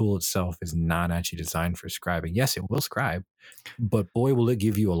because the tool itself is not actually designed for scribing. Yes, it will scribe, but boy, will it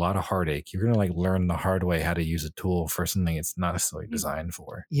give you a lot of heartache. You're going to learn the hard way how to use a tool for something it's not necessarily designed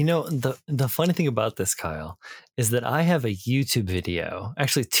for. The funny thing about this, Kyle, is that I have a YouTube video,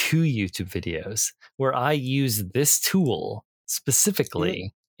 actually 2 YouTube videos, where I use this tool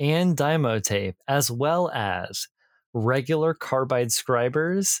specifically and Dymo tape, as well as regular carbide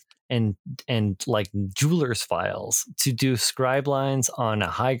scribers and like jeweler's files to do scribe lines on a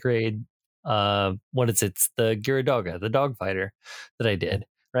high grade what is it? It's the Gyaradoga, the dog fighter that I did,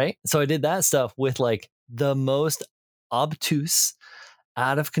 right? So I did that stuff with like the most obtuse,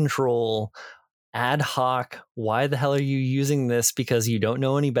 out of control, ad hoc, why the hell are you using this because you don't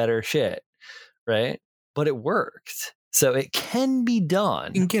know any better shit, right? But it worked. So it can be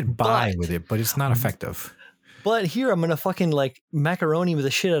done. You can get by with it, but it's not effective. But here I'm going to fucking like macaroni with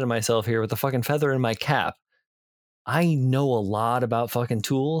the shit out of myself here with the fucking feather in my cap. I know a lot about fucking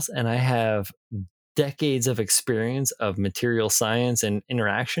tools, and I have decades of experience of material science and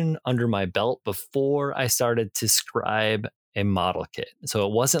interaction under my belt before I started to scribe a model kit. So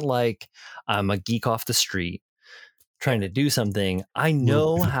it wasn't like I'm a geek off the street trying to do something. I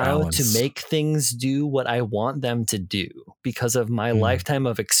know how to make things do what I want them to do because of my lifetime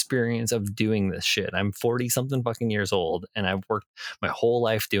of experience of doing this shit. I'm 40 something fucking years old and I've worked my whole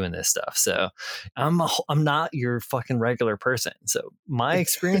life doing this stuff. So I'm not your fucking regular person. So my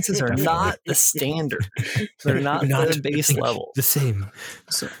experiences are not the standard. They're not the base level. The same.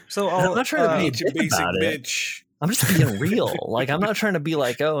 So I'm not trying to be a basic about it. bitch. I'm just being real. Like, I'm not trying to be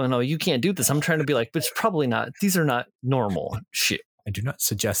like, oh, no, you can't do this. I'm trying to be like, but it's probably not. These are not normal shit. I do not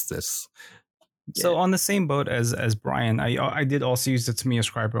suggest this. So on the same boat as Brian, I did also use the Tamiya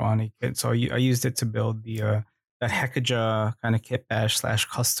Scriber on a kit. So I used it to build the that Hekaja kind of kit bash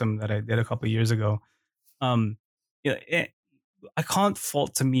 / custom that I did a couple of years ago. I can't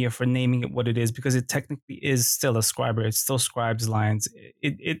fault Tamiya for naming it what it is because it technically is still a scriber. It still scribes lines.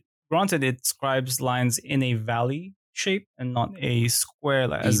 Granted, it scribes lines in a valley shape and not a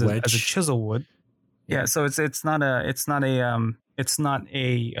square as a chisel would. Yeah, so it's not a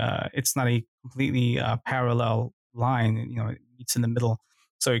completely parallel line. You know, it meets in the middle,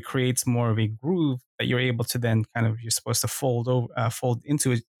 so it creates more of a groove that you're able to then you're supposed to fold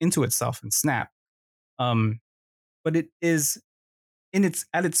into itself and snap. But it is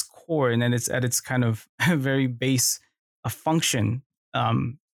at its core and then it's at its kind of very base function.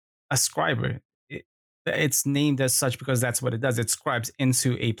 A scriber. It's named as such because that's what it does. It scribes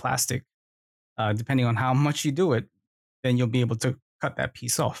into a plastic. Depending on how much you do it, then you'll be able to cut that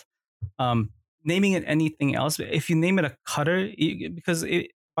piece off. Naming it anything else, if you name it a cutter, because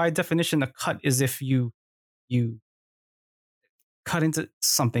by definition, a cut is if you cut into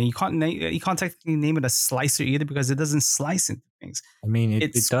something. You can't technically name it a slicer either because it doesn't slice into things. I mean,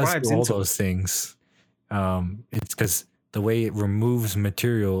 it does do all those things. It's because the way it removes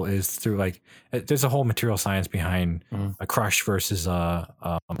material is through there's a whole material science behind a crush versus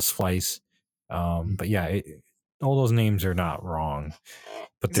a slice. But yeah, all those names are not wrong,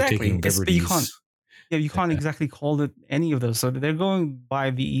 but they're taking liberties. You can't exactly call it any of those. So they're going by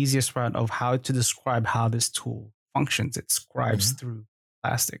the easiest route of how to describe how this tool functions. It scribes through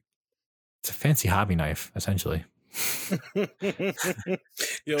plastic. It's a fancy hobby knife, essentially. That's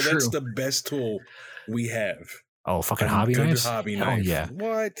the best tool we have. Oh, fucking hobby knives! Hobby knife. Oh yeah,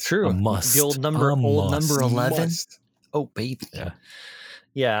 what? True. A must. The old number 11. Oh baby.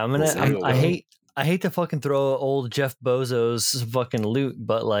 Yeah. I hate to fucking throw old Jeff Bezos' fucking loot,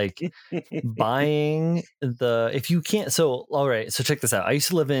 but like buying if you can't. So all right. So check this out. I used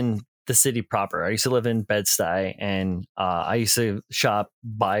to live in the city proper. I used to live in Bed-Stuy, and I used to shop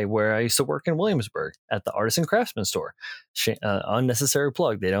by where I used to work in Williamsburg at the Artisan Craftsman store. Unnecessary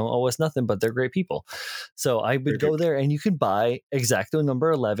plug. They don't owe us nothing, but they're great people. So I would go there, and you could buy X-Acto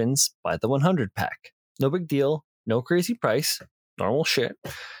number 11s by the 100 pack. No big deal. No crazy price. Normal shit.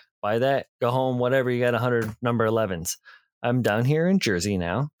 Buy that. Go home. Whatever. You got 100 number 11s. I'm down here in Jersey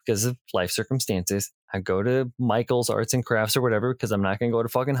now because of life circumstances. I go to Michael's Arts and Crafts or whatever because I'm not going to go to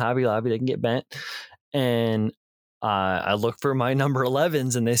fucking Hobby Lobby. They can get bent. And I look for my number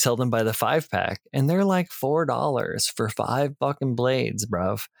 11s and they sell them by the 5-pack. And they're like $4 for 5 fucking blades,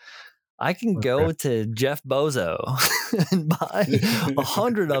 bruv. I can go to Jeff Bozo and buy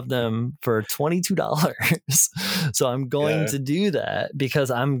 100 of them for $22. So I'm going to do that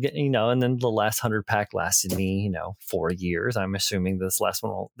because I'm getting, and then the last 100 pack lasted me, 4 years. I'm assuming this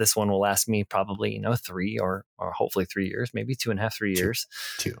one will last me probably, 3 or hopefully 3 years, maybe 2.5, 3 years.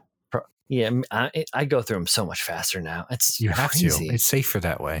 Two. Yeah. I go through them so much faster now. You have to. It's safer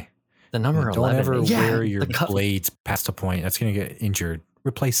that way. The number 11. Don't ever wear your blades past a point. That's going to get injured.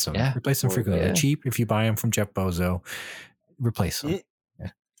 Replace them. Yeah. Replace them frequently. They're cheap if you buy them from Jeff Bozo. Replace them. Yeah.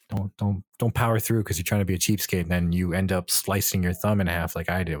 Don't power through because you're trying to be a cheapskate and then you end up slicing your thumb in half like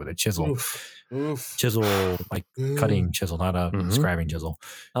I did with a chisel. Oof. Chisel, like cutting chisel, not a scribing chisel.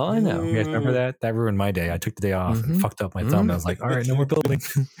 Oh, I know. You guys remember that? That ruined my day. I took the day off and fucked up my thumb. I was like, all right, no more building.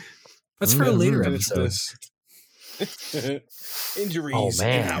 That's for a later episode. Injuries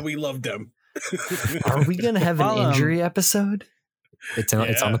and how we love them. Are we gonna have an injury episode? It's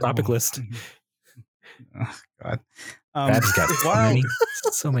on the topic list. Oh, God. Babs got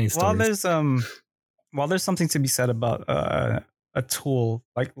so many stories. While there's something to be said about a tool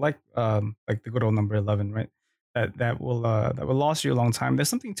like the good old number 11, right? That will last you a long time. There's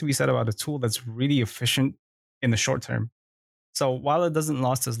something to be said about a tool that's really efficient in the short term. So while it doesn't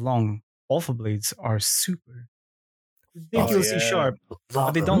last as long, alpha blades are super ridiculously sharp,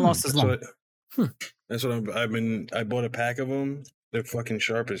 but they don't last as long. That's what I bought a pack of them. They're fucking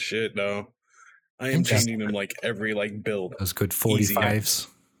sharp as shit, though. I am changing them like every build. Those good 45s.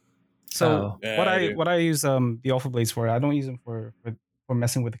 So what I use the alpha blades for, I don't use them for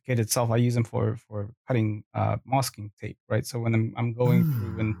messing with the kit itself. I use them for cutting masking tape, right? So when I'm going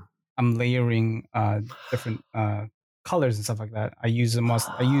through and I'm layering different colors and stuff like that, I use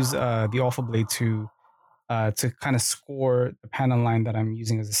the alpha blade to kind of score the panel line that I'm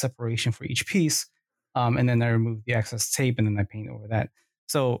using as a separation for each piece, and then I remove the excess tape and then I paint over that.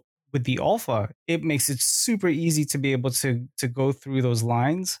 So with the alpha, it makes it super easy to be able to go through those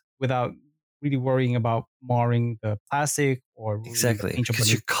lines without really worrying about marring the plastic or exactly,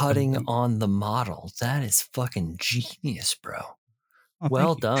 because you're cutting on the model. That is fucking genius, bro. Oh,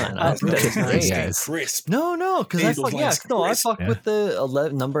 well done. That's great. Yes. Crisp. No, because I fuck with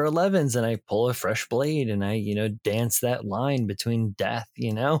the number 11s and I pull a fresh blade and I, dance that line between death,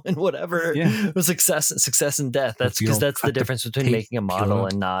 and whatever. Yeah. Success and death. That's because that's the difference between making a model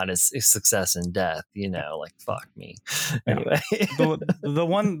and not is success and death, like fuck me. Anyway. the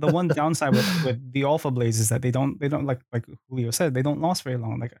one downside with the alpha blades is that they don't like Julio said, they don't last very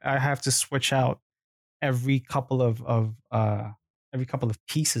long. Like I have to switch out every couple of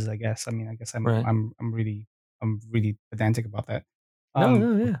pieces, I guess. I mean, I guess I'm really pedantic about that.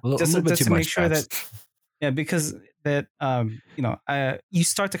 Just to make sure that, because that you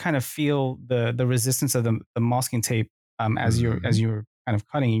start to kind of feel the resistance of the masking tape as you're kind of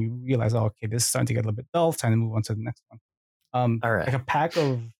cutting, and you realize, okay, this is starting to get a little bit dull. Time to move on to the next one. All right. Like a pack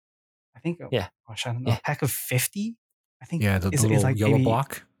of, I think, a pack of 50. I think, the little like yellow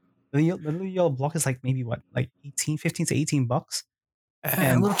block. The little yellow block is like maybe $15 to $18.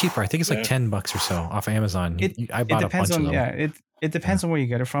 And a little cheaper. I think it's like $10 or so off Amazon. I bought a bunch of them. It depends on where you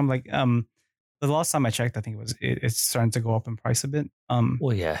get it from. Like the last time I checked, I think it's starting to go up in price a bit.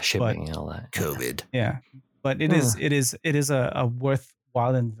 Shipping and all that. COVID. Yeah, but it is a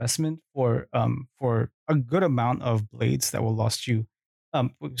worthwhile investment for a good amount of blades that will last you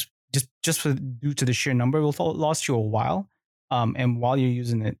just due to the sheer number, it will last you a while. And while you're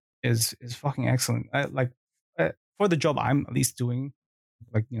using it is fucking excellent. For the job I'm at least doing,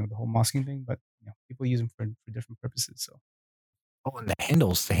 the whole masking thing, but people use them for different purposes. So, and the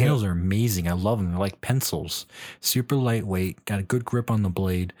handles are amazing. I love them. They're like pencils, super lightweight, got a good grip on the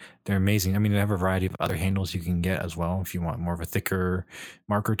blade. They're amazing. I mean, they have a variety of other handles you can get as well if you want more of a thicker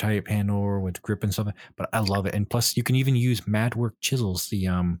marker type handle with grip and stuff. But I love it, and plus you can even use MadWork chisels,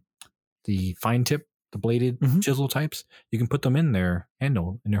 the fine tip, the bladed chisel types. You can put them in their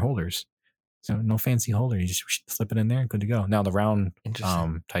handle, in their holders. So no fancy holder. You just slip it in there and good to go. Now the round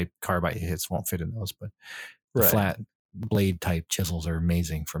type carbide hits won't fit in those, but the flat blade type chisels are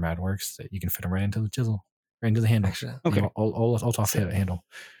amazing for MadWorks. That you can fit them right into the chisel, right into the handle. Actually, okay, all off handle.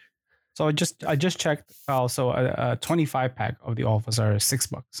 So I just checked. So a 25 pack of the alphas are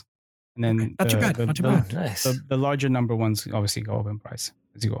 $6, and then not too bad. Nice. The larger number ones obviously go up in price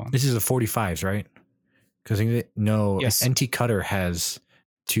as you go on. This is the 45s, right? Because yes. NT Cutter has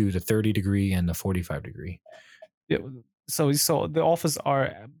to the 30 degree and the 45 degree. Yeah, so the alphas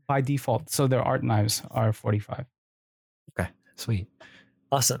are by default. So their art knives are 45. Okay, sweet,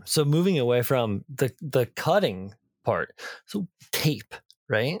 awesome. So moving away from the cutting part, so tape,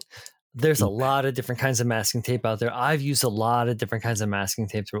 right? There's a lot of different kinds of masking tape out there. I've used a lot of different kinds of masking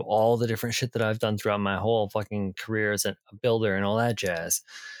tape through all the different shit that I've done throughout my whole fucking career as a builder and all that jazz.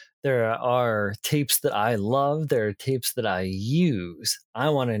 There are tapes that I love. There are tapes that I use. I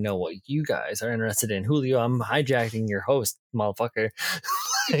want to know what you guys are interested in. Julio, I'm hijacking your host, motherfucker.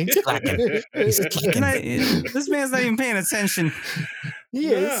 This man's not even paying attention.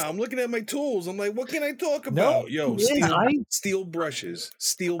 Yeah, I'm looking at my tools. I'm like, what can I talk about? Steel brushes.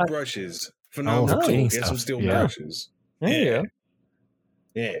 Phenomenal tool. Get some steel brushes. There you go.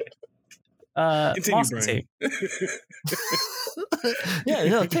 Yeah. Continue, tape.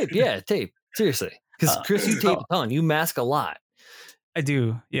 Tape. Seriously, because Chris, you tape a ton. You mask a lot. I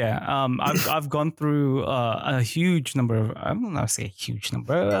do. Yeah. I've gone through a huge number of. I don't want to say a huge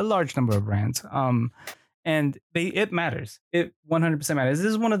number, a large number of brands. and it matters. It 100% matters. This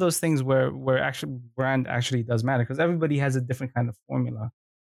is one of those things where actually brand actually does matter, because everybody has a different kind of formula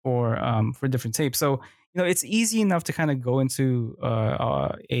for different tapes. So it's easy enough to kind of go into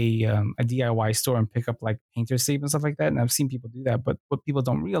a DIY store and pick up like painter's tape and stuff like that. And I've seen people do that, but what people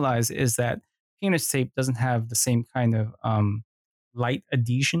don't realize is that painter's tape doesn't have the same kind of light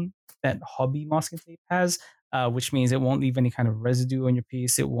adhesion that hobby masking tape has, which means it won't leave any kind of residue on your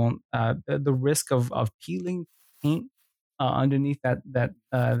piece. It won't the risk of peeling paint underneath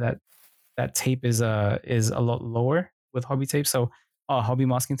that tape is a lot lower with hobby tape. So hobby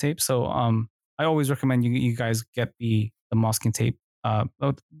masking tape. So I always recommend you guys get the masking tape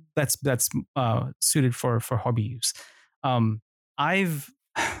that's suited for hobby use. I've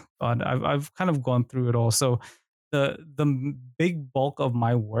kind of gone through it all. So the big bulk of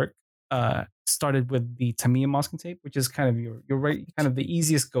my work started with the Tamiya masking tape, which is kind of you're right, kind of the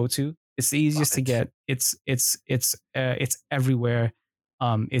easiest go to. It's the easiest to get. It's everywhere.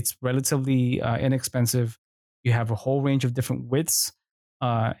 It's relatively inexpensive. You have a whole range of different widths,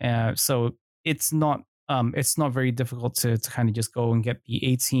 so it's not very difficult to kind of just go and get the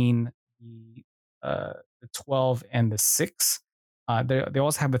 18, the 12, and the 6. They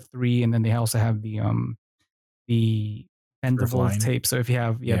also have a 3, and then they also have the bendable tape. So if you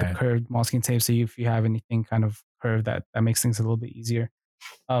have the curved masking tape, so if you have anything kind of curved, that makes things a little bit easier.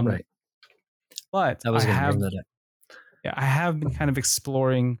 Right. But I have been kind of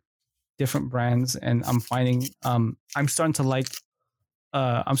exploring different brands, and I'm finding I'm starting to like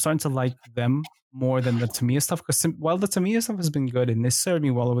them more than the Tamiya stuff, because while the Tamiya stuff has been good and they served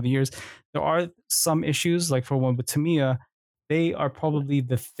me well over the years, there are some issues. Like for one with Tamiya, they are probably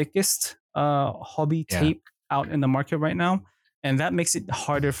the thickest hobby tape out in the market right now, and that makes it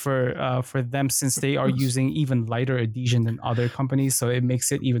harder for them, since they are using even lighter adhesion than other companies. So it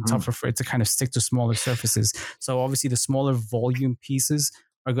makes it even tougher for it to kind of stick to smaller surfaces. So obviously the smaller volume pieces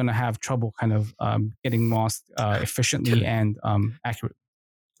are going to have trouble kind of getting masked efficiently and accurate.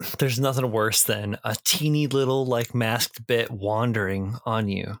 There's nothing worse than a teeny little like masked bit wandering on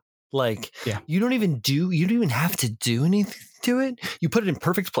you. Like you don't even have to do anything to it. You put it in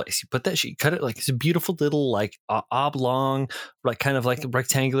perfect place. You put that shit, you cut it like it's a beautiful little like oblong, like kind of like a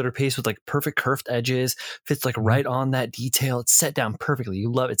rectangular piece with like perfect curved edges, fits like right on that detail. It's set down perfectly.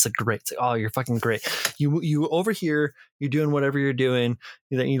 You love it. It's great. It's like, oh, you're fucking great. You over here, you're doing whatever you're doing.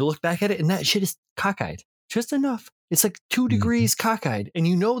 Then you look back at it and that shit is cockeyed just enough. It's like 2 degrees cockeyed. And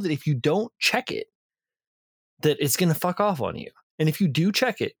you know that if you don't check it, that it's going to fuck off on you. And if you do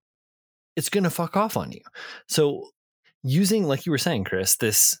check it, it's going to fuck off on you. So using, like you were saying, Chris,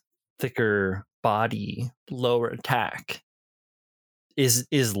 this thicker body, lower attack is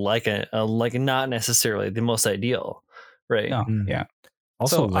like a not necessarily the most ideal, right? No, yeah.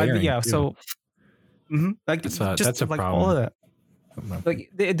 Also, layering, like that's a like problem. All of that. Like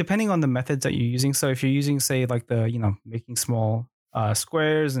depending on the methods that you're using. So if you're using, say, like the making small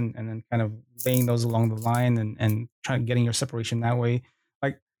squares and then kind of laying those along the line and trying getting your separation that way,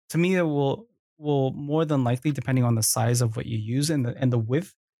 like Tamiya will more than likely, depending on the size of what you use and the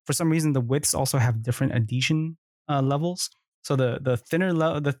width. For some reason, the widths also have different adhesion levels. So the thinner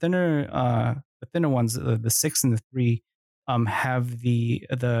ones, the 6 and the 3, have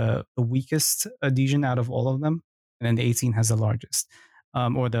the weakest adhesion out of all of them, and then the 18 has the largest,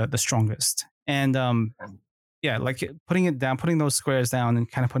 or the strongest. And like putting those squares down and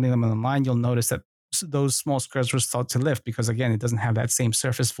kind of putting them on the line, you'll notice that those small squares will start to lift, because again, it doesn't have that same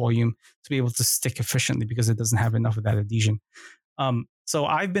surface volume to be able to stick efficiently, because it doesn't have enough of that adhesion. So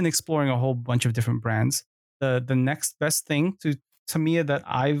I've been exploring a whole bunch of different brands. The next best thing to Tamiya that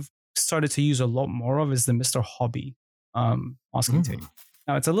I've started to use a lot more of is the Mr. Hobby masking tape.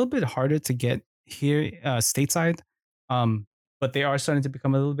 Now it's a little bit harder to get here stateside, but they are starting to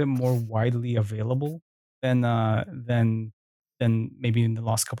become a little bit more widely available than maybe in the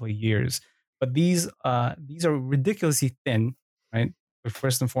last couple of years. But these are ridiculously thin, right?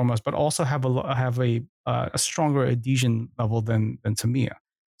 First and foremost, but also have a stronger adhesion level than Tamiya.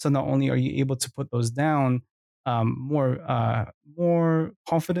 So not only are you able to put those down more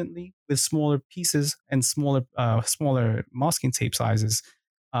confidently with smaller pieces and smaller masking tape sizes,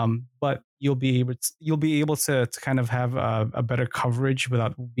 but you'll be able to kind of have a better coverage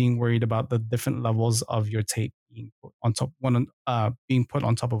without being worried about the different levels of your tape being put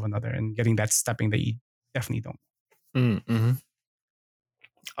on top of another and getting that stepping that you definitely don't. Mm-hmm.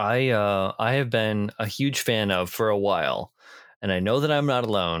 I have been a huge fan of for a while, and I know that I'm not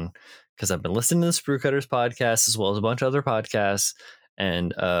alone, because I've been listening to the Sprue Cutters podcast as well as a bunch of other podcasts,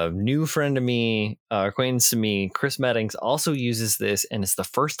 And a new friend of me, acquaintance to me, Chris Meddings, also uses this, and it's the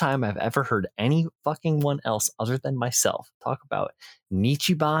first time I've ever heard any fucking one else other than myself talk about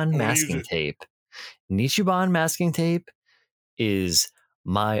Nichiban masking tape. Nichiban masking tape is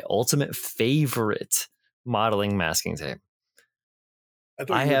my ultimate favorite modeling masking tape. I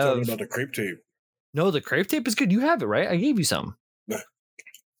thought you were talking about the crepe tape. No, the crepe tape is good. You have it, right? I gave you some.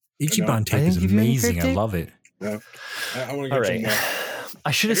 Ichiban tape is amazing. I love it. Yeah. I want to get some more.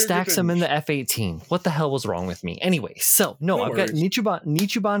 I should have stacked some in the F-18. What the hell was wrong with me? Anyway, so I've got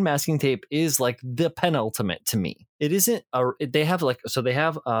Nichiban masking tape is like the penultimate to me. It isn't they have like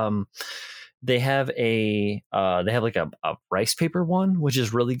they have a rice paper one, which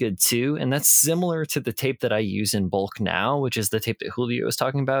is really good too, and that's similar to the tape that I use in bulk now, which is the tape that Julio was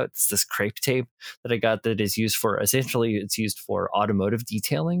talking about. It's this crepe tape that I got that is used for it's used for automotive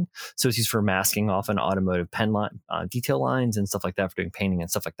detailing, so it's used for masking off an automotive pen line detail lines and stuff like that for doing painting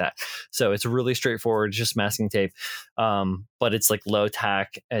and stuff like that. So it's really straightforward, just masking tape, but it's like low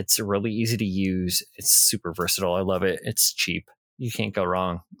tack. It's really easy to use. It's super versatile. I love it. It's cheap. You can't go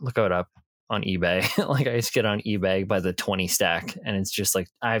wrong. Look it up on eBay. Like I just get on eBay by the 20 stack, and it's just like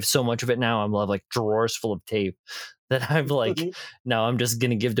I have so much of it now. I'm like drawers full of tape that I'm like, now I'm just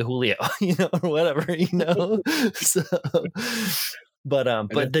gonna give to Julio, or whatever, So, but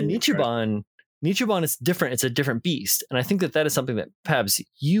the Nichiban is different. It's a different beast, and I think that is something that Pabs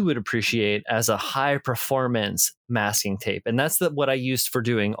you would appreciate as a high performance masking tape, and that's what I used for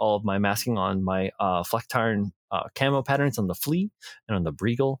doing all of my masking on my Flecktarn camo patterns on the Flea and on the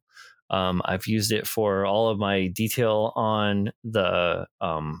Briegel. I've used it for all of my detail on the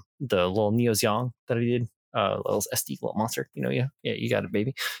little Neo Xiong that I did, little SD little monster. Yeah, you got it,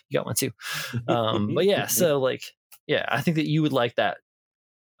 baby. You got one too. But yeah, so I think that you would like that,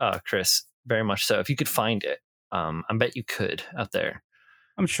 Chris, very much so. If you could find it, I bet you could out there.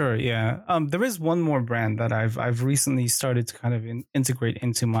 I'm sure. Yeah. There is one more brand that I've recently started to kind of integrate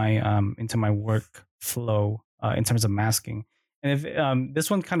into my work flow in terms of masking. And if this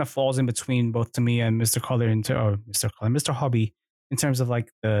one kind of falls in between both Tamiya and Mr. Mr. Hobby in terms of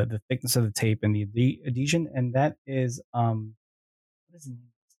like the thickness of the tape and the adhesion, and that is what is the name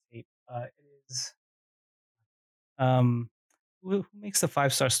of this tape? It is who makes the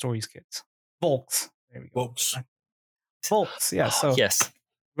 5-star stories kits? Volks. There we go. Volks. Yeah. So yes,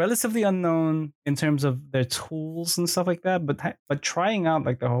 relatively unknown in terms of their tools and stuff like that, but trying out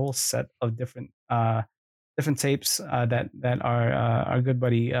like the whole set of different tapes that are our good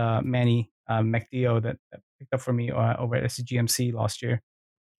buddy Manny McDeo that picked up for me over at SCGMC last year.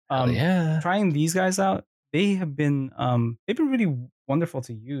 Trying these guys out, they've been really wonderful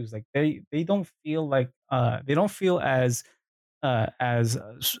to use. Like they don't feel like they don't feel as they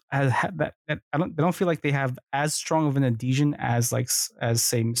don't feel like they have as strong of an adhesion as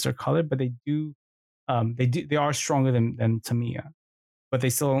say Mr. Color, but they are stronger than Tamiya. But they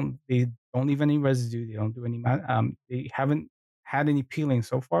don't leave any residue. They don't do any they haven't had any peeling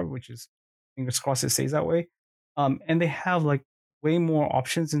so far, which is fingers crossed it stays that way. And they have like way more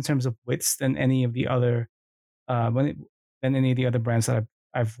options in terms of widths than any of the other brands that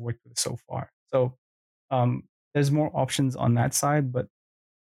I've worked with so far. So there's more options on that side, but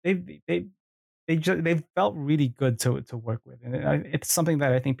they felt really good to work with, and it's something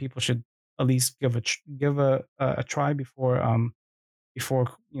that I think people should at least give a try before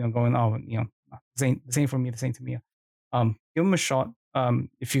going, the same for me, the same to me. Give them a shot.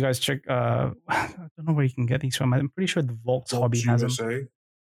 If you guys check, I don't know where you can get these from. I'm pretty sure the Volks Hobby has them.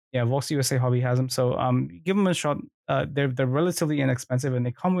 Yeah, Volks USA Hobby has them. So give them a shot. They're relatively inexpensive, and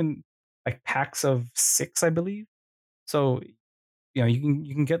they come in like packs of 6, I believe. So you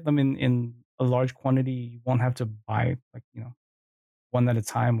can get them in a large quantity. You won't have to buy one at a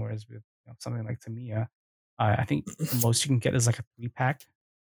time. Whereas with something like Tamiya, I think the most you can get is like a 3-pack.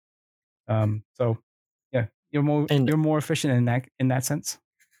 So yeah, you're more efficient in that sense.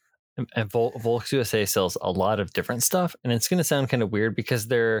 And Volks USA sells a lot of different stuff, and it's going to sound kind of weird because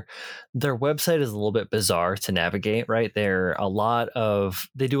their website is a little bit bizarre to navigate, right? They do a lot of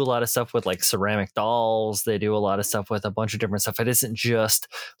stuff with like ceramic dolls. They do a lot of stuff with a bunch of different stuff. It isn't just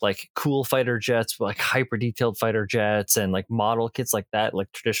like cool fighter jets, but like hyper detailed fighter jets and like model kits like that,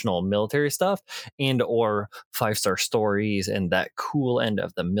 like traditional military stuff, and or 5-star stories and that cool end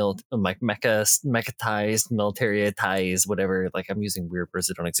of the like mechatized, militaryized, whatever. Like I'm using weird words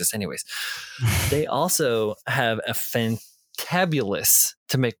that don't exist anyways. They also have a fantabulous,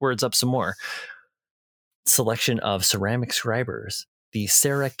 to make words up some more, selection of ceramic scribers. The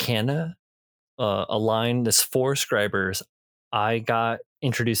Saracana a line, this 4 scribers. I got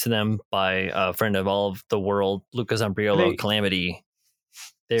introduced to them by a friend of all of the world, Lucas Ambriolo, Calamity.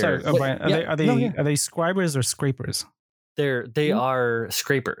 Sorry, Brian, are they scribers or scrapers? They are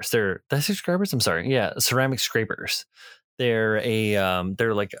scrapers. Did I say scrapers? I'm sorry. Yeah, ceramic scrapers. They're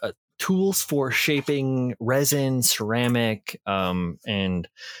they're like tools for shaping resin, ceramic, and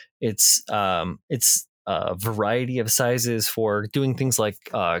it's a variety of sizes for doing things like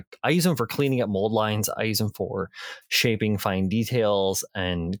I use them for cleaning up mold lines. I use them for shaping fine details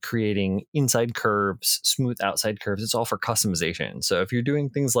and creating inside curves, smooth outside curves. It's all for customization. So if you're doing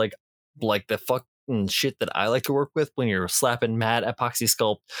things like the fucking shit that I like to work with when you're slapping mad epoxy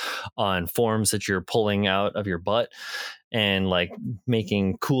sculpt on forms that you're pulling out of your butt and like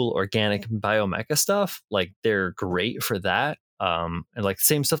making cool organic biomecha stuff, like they're great for that. And like the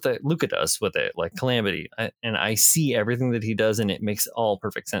same stuff that Luca does with it, like Calamity. And I see everything that he does, and it makes all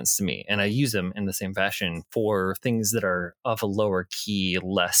perfect sense to me. And I use them in the same fashion for things that are of a lower key,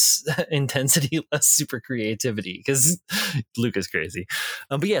 less intensity, less super creativity, because Luca's crazy.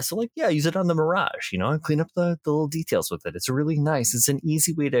 But yeah, so like, yeah, I use it on the Mirage, I clean up the little details with it. It's really nice. It's an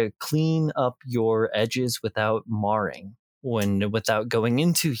easy way to clean up your edges without marring, without going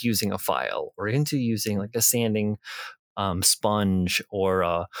into using a file or into using like a sanding sponge or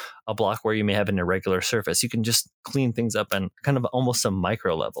a block where you may have an irregular surface. You can just clean things up on kind of almost a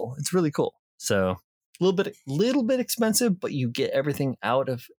micro level. It's really cool. So a little bit expensive, but you get everything out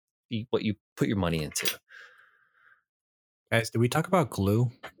of what you put your money into. Guys, did we talk about glue?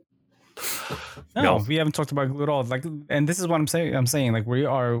 No, we haven't talked about glue at all. Like, and this is what I'm saying. Like, we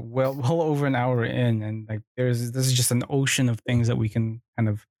are well over an hour in, and like this is just an ocean of things that we can kind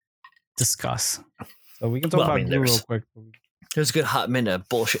of discuss. So we can talk about glue real quick. There's a good hot minute of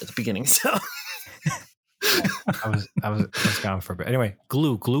bullshit at the beginning. So I was gone for a bit. Anyway,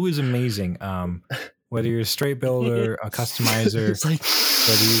 glue is amazing. Whether you're a straight builder, a customizer, it's like,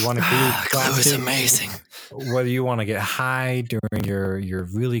 whether you want to glue plastic, is amazing. Whether you want to get high during your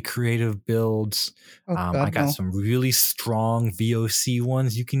really creative builds, I got some really strong VOC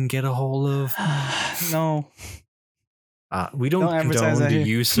ones you can get a hold of. No. We don't condone the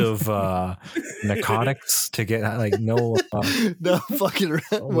use of narcotics to get like no fucking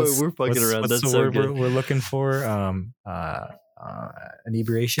around. We're fucking around. That's the word we're looking for.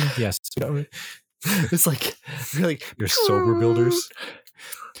 Inebriation. Yes. It's like you're sober builders.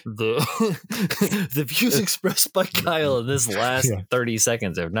 The views expressed by Kyle in this last 30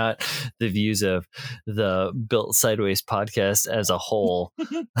 seconds are not the views of the Built Sideways podcast as a whole.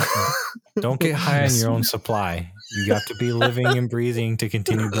 Don't get high on your own supply. You have to be living and breathing to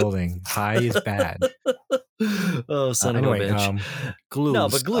continue building. High is bad. Oh, son of a bitch. Glues. No,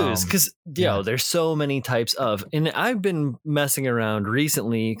 but glues, because there's so many types of, and I've been messing around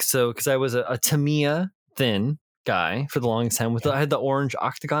recently. So, because I was a Tamiya thin guy for the longest time I had the orange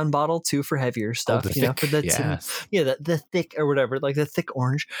octagon bottle too for heavier stuff, for that the thick or whatever, like the thick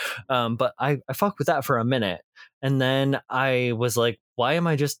orange. But I fucked with that for a minute, and then I was like, why am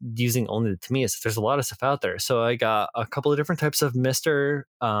I just using only the Tamiya? There's a lot of stuff out there. So I got a couple of different types of mister,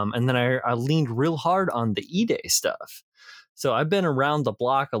 and then I leaned real hard on the E-Day stuff. So I've been around the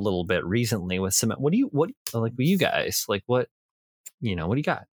block a little bit recently with cement. What with you guys, like what do you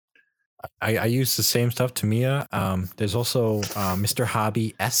got? I use the same stuff, Tamiya. There's also Mr.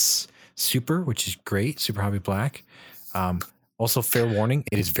 Hobby S Super, which is great. Super Hobby Black. Also, fair warning,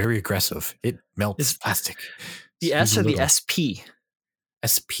 it is very aggressive. It melts plastic. The S or the SP?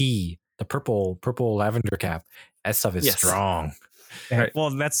 SP, the purple lavender cap. That stuff is strong. Right.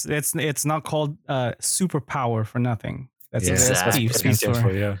 Well, it's not called superpower for nothing. That's exactly what SP stands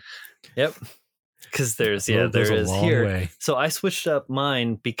for. Yeah. Yep. Because there is here. Way. So I switched up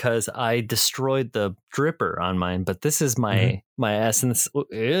mine because I destroyed the dripper on mine, but this is my S and this.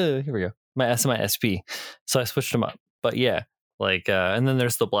 Here we go. My S and my SP. So I switched them up. But yeah, like and then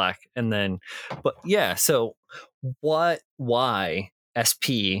there's the black, and then, but yeah. So why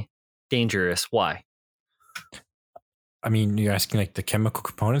SP dangerous? Why? I mean, you're asking like the chemical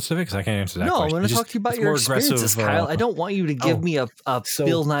components of it, because I can't answer that. No, question. I want to talk to you about your experiences, Kyle. I don't want you to give me a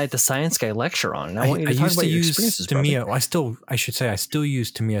Bill Nye the Science Guy lecture on it. I want you to talk about your experiences. Tamiya. I still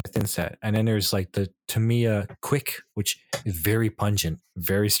use Tamiya thin set, and then there's like the Tamiya Quick, which is very pungent,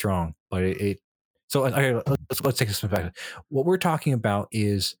 very strong. But let's take this back. What we're talking about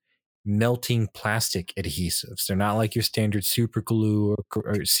is melting plastic adhesives. They're not like your standard super glue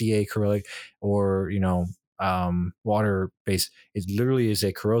or CA acrylic or water based. It literally is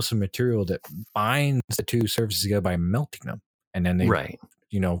a corrosive material that binds the two surfaces together by melting them, and then they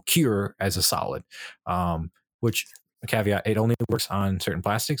cure as a solid, which a caveat: it only works on certain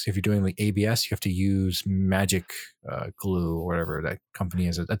plastics. If you're doing like ABS, you have to use Magic glue or whatever that company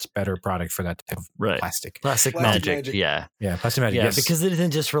is. That's a better product for that type of plastic. Plastic magic. Yeah, plastic magic. Yeah, yes. because it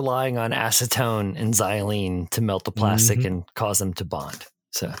isn't just relying on acetone and xylene to melt the plastic and cause them to bond.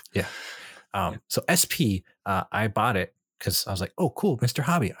 So yeah. So SP, I bought it because I was like, oh, cool, Mr.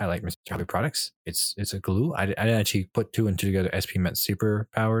 Hobby. I like Mr. Hobby products. It's a glue. I didn't actually put 2 and 2 together. SP meant super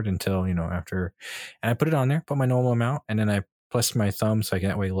powered until, after. And I put it on there, put my normal amount, and then I pressed my thumb so I can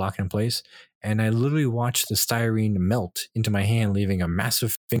that way lock it in place. And I literally watched the styrene melt into my hand, leaving a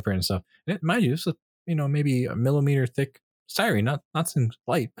massive fingerprint and stuff. And mind you, this is, maybe a millimeter thick styrene, not some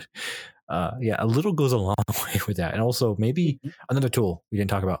light. But, a little goes a long way with that. And also maybe another tool we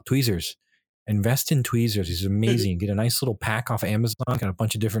didn't talk about, tweezers. Invest in tweezers. It's amazing. Get a nice little pack off of Amazon. Got a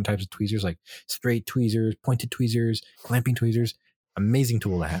bunch of different types of tweezers, like straight tweezers, pointed tweezers, clamping tweezers. Amazing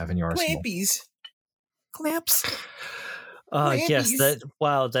tool to have in your arsenal. Clamps. Yes,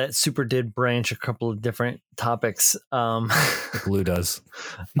 that super did branch a couple of different topics. Glue does.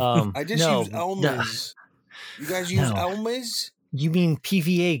 I just use Elmer's. You guys use Elmer's? You mean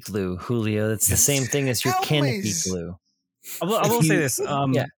PVA glue, Julio? That's the same thing as your canopy glue. I will say this.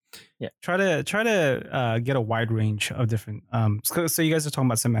 Yeah. Try to get a wide range of different. So you guys are talking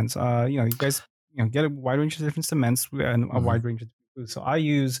about cements. You guys get a wide range of different cements and a wide range of different glues. So I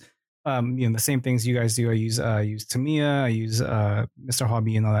use the same things you guys do. I use Tamiya. I use Mr.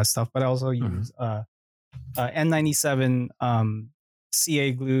 Hobby and all that stuff. But I also use N97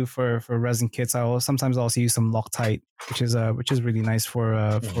 CA glue for resin kits. I will sometimes also use some Loctite, which is really nice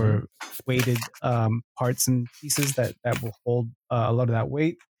for weighted parts and pieces that will hold a lot of that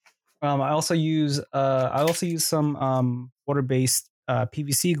weight. I also use some water-based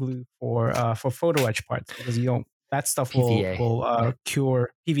PVC glue for photo etch parts, because that stuff will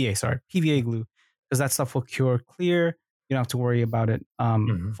cure PVA glue, because that stuff will cure clear. You don't have to worry about it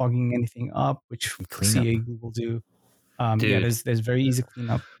fogging anything up, which CA glue will do. There's very easy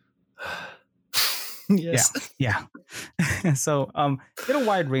cleanup. Yes. Yeah. So get a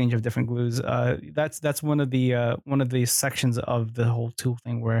wide range of different glues. That's one of the sections of the whole tool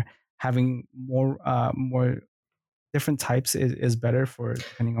thing, where having more different types is better for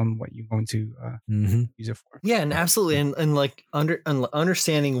depending on what you're going to use it for. Yeah, and absolutely, and like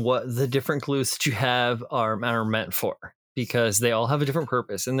understanding what the different glues that you have are meant for, because they all have a different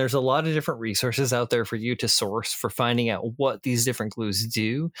purpose, and there's a lot of different resources out there for you to source for finding out what these different glues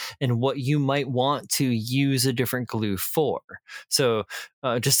do and what you might want to use a different glue for. So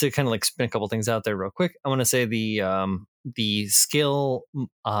just to kind of like spin a couple things out there real quick, I want to say the Scale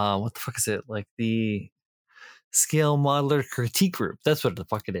what the fuck is it, like the Scale Modeler Critique Group, that's what the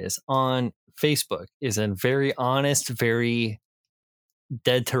fuck it is, on Facebook, is a very honest, very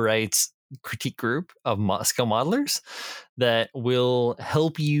dead to rights critique group of scale modelers that will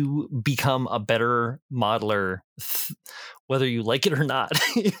help you become a better modeler, whether you like it or not,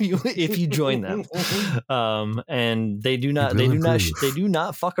 if you join them. And they do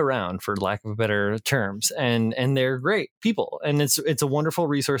not fuck around, for lack of better terms, and they're great people, and it's a wonderful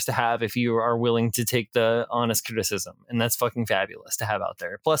resource to have if you are willing to take the honest criticism, and that's fucking fabulous to have out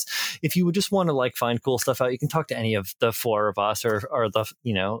there. Plus, if you would just want to like find cool stuff out, you can talk to any of the 4 of us or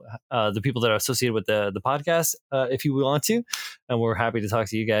the people that are associated with the podcast if you want to, and we're happy to talk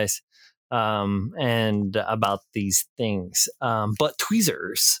to you guys and about these things. But not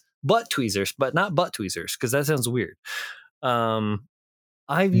butt tweezers, because that sounds weird.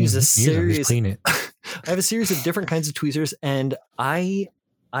 I've used a series. Clean it. I have a series of different kinds of tweezers, and I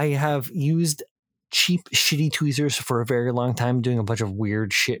have used cheap, shitty tweezers for a very long time, doing a bunch of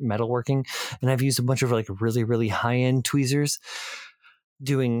weird shit metalworking, and I've used a bunch of like really, really high end tweezers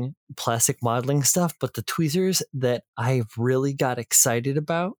doing plastic modeling stuff. But the tweezers that I've really got excited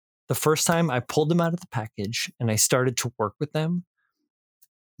about, the first time I pulled them out of the package and I started to work with them,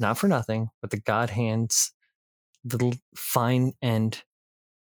 not for nothing, but the God Hands little fine end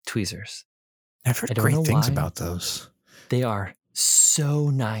tweezers. I've heard great things about those. They are so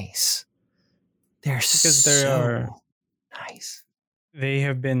nice. They're nice. They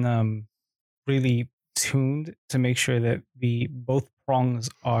have been really tuned to make sure that both prongs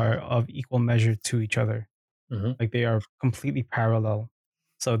are of equal measure to each other. Mm-hmm. Like they are completely parallel.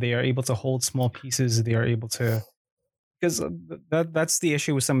 So they are able to hold small pieces. They are able to, because that's the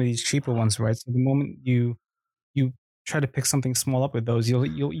issue with some of these cheaper ones, right? So the moment you try to pick something small up with those,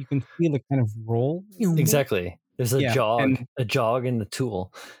 you can feel it kind of roll. Exactly. There's a jog in the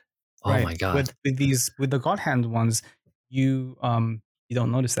tool. Oh right. My God. With the God Hand ones, you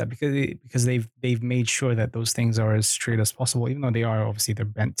don't notice that because they've made sure that those things are as straight as possible, even though they're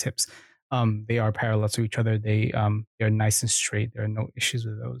bent tips. They are parallel to each other. They're nice and straight. There are no issues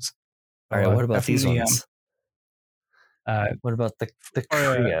with those. All right, what about these ones? What about the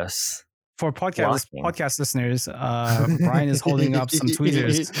Krios? For podcast listeners, Brian is holding up some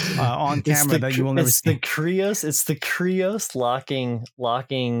tweezers on camera that you will never see. It's the Krios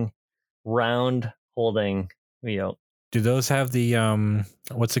locking round holding wheel. Do those have the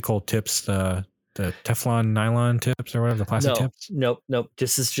what's it called, tips? The Teflon nylon tips or whatever, the plastic tips? Nope.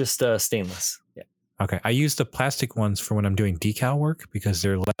 This is just stainless. Yeah. Okay. I use the plastic ones for when I'm doing decal work because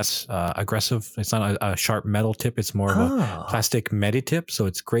they're less aggressive. It's not a sharp metal tip. It's more of a plastic medi tip. So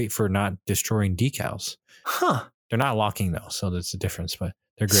it's great for not destroying decals. Huh. They're not locking though. So that's the difference, but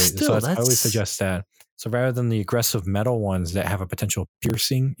they're great. Still, so I always suggest that. So rather than the aggressive metal ones that have a potential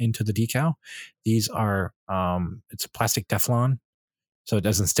piercing into the decal, these are, it's a plastic Teflon. So it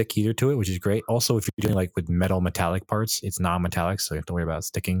doesn't stick either to it, which is great. Also, if you're doing like with metallic parts, it's non-metallic. So you have to worry about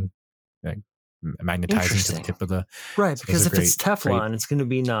sticking, like magnetizing to the tip of the. Right. Because if it's Teflon, it's going to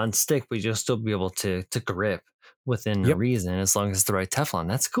be non-stick, but you'll still be able to grip within reason as long as it's the right Teflon.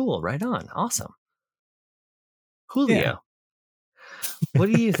 That's cool. Right on. Awesome. Julio, what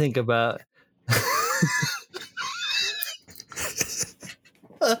do you think about...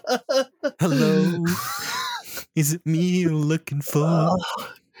 Hello, is it me you're looking for? I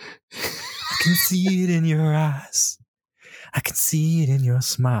can see it in your eyes. I can see it in your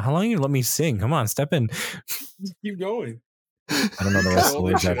smile. How long are you gonna let me sing? Come on, step in. Keep going. I don't know the rest of the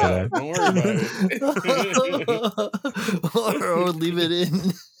words after that. Don't worry about it. or leave it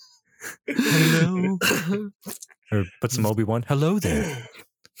in. Hello. Or put some Obi-Wan. Hello there.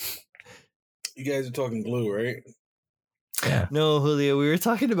 You guys are talking glue, right? Yeah. No, Julio, we were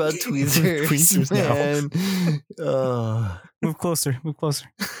talking about tweezers. Tweezers man. Move closer.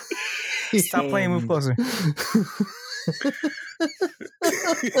 Stop playing. Move closer.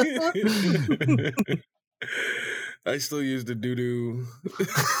 I still use the doo-doo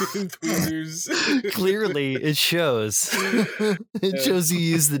tweezers. Clearly, it shows. It shows you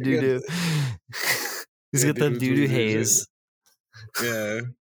use the doo-doo. He's got the doo-doo haze. Yeah.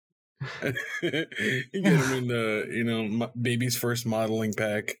 You get them in the, baby's first modeling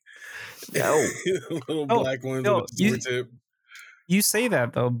pack. No. Little black ones with a sword tip. You say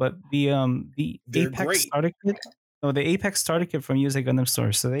that though, but the They're Apex great. starter kit, the Apex starter kit from USA Gundam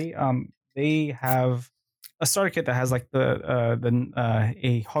Store. So they have a starter kit that has like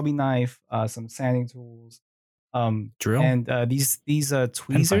a hobby knife, some sanding tools, drill, and these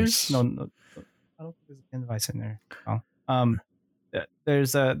tweezers. No, I don't think there's a pin device in there. Oh.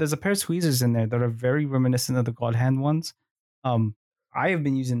 There's a pair of tweezers in there that are very reminiscent of the God Hand ones. I have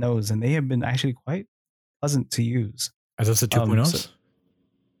been using those, and they have been actually quite pleasant to use. Are those the 2.0s?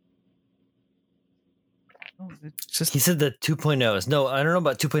 He said the 2.0s. No, I don't know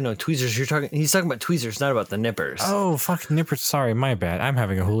about 2.0 tweezers. He's talking about tweezers, not about the nippers. Oh, fuck nippers. Sorry, my bad. I'm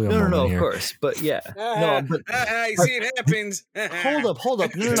having a Julio moment No, here. of course. But yeah. No, but I see it happens. Hold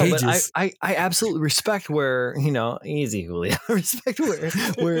up. No, but I absolutely respect where, easy, Julio. I respect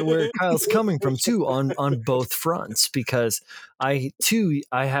where Kyle's coming from too on both fronts, because I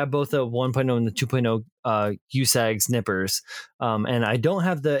have both the 1.0 and the 2.0 USAG's nippers, and I don't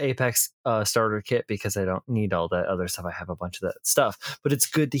have the Apex starter kit because I don't need all that other stuff. I have a bunch of that stuff, but it's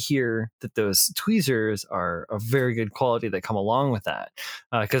good to hear that those tweezers are of very good quality that come along with that,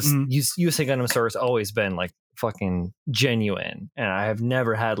 because USA Gundam Store has always been like fucking genuine, and I have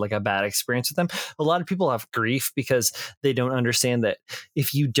never had like a bad experience with them. A lot of people have grief because they don't understand that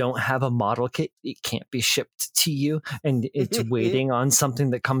if you don't have a model kit, it can't be shipped to you, and it's waiting on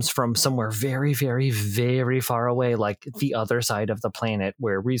something that comes from somewhere very, very, very far away, like the other side of the planet,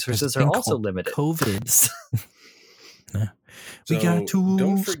 where resources are also limited. COVID. We got tools.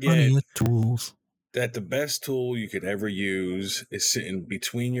 Don't forget tools. That the best tool you could ever use is sitting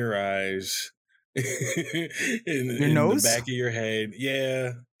between your eyes. in nose? The back of your head.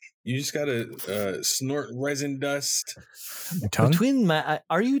 Yeah, you just gotta snort resin dust. Between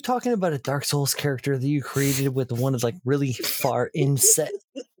are you talking about a Dark Souls character that you created with one of like really far inset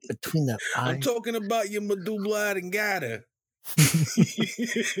between the eyes? I'm talking about your medulla oblongata.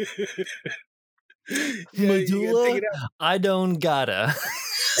 Medulla, I don't gotta.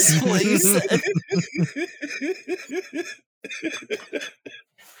 That's what you said.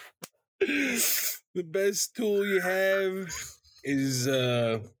 The best tool you have is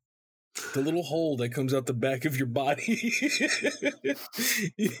the little hole that comes out the back of your body.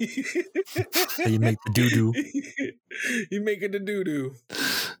 You make the doo-doo. You make it the doo-doo.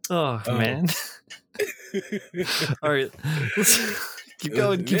 Oh, man. All right. Keep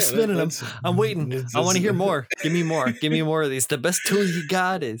going. Keep spinning them. I'm waiting. I want to hear more. Give me more. Give me more of these. The best tool you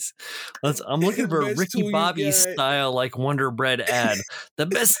got is. I'm looking for a Ricky Bobby style like Wonder Bread ad. The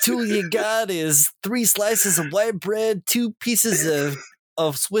best tool you got is 3 slices of white bread, 2 pieces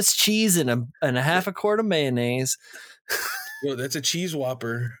of Swiss cheese, and a half a quart of mayonnaise. Yo, that's a cheese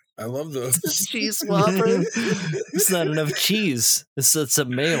whopper. I love those. Cheese whopper. It's not enough cheese. It's a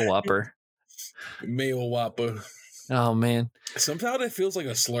mayo whopper. Mayo whopper. Oh man. Somehow that feels like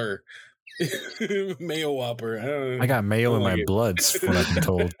a slur. Mayo whopper. I got mayo in my bloods, from what I've been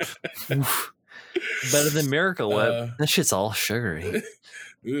told. Better than Miracle Whip. That shit's all sugary.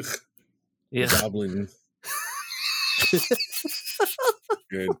 Ugh. Yeah. Goblin.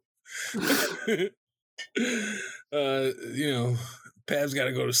 Good. Pav's got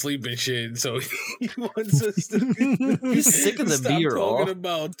to go to sleep and shit, so he wants us to. He's sick of the stop beer. Talking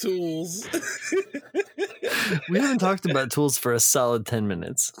about tools. We haven't talked about tools for a solid 10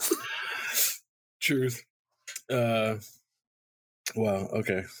 minutes. Truth. Well,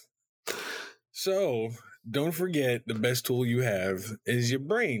 okay. So don't forget the best tool you have is your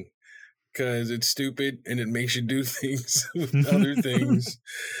brain, because it's stupid and it makes you do things with other things.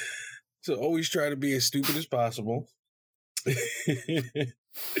 So always try to be as stupid as possible. If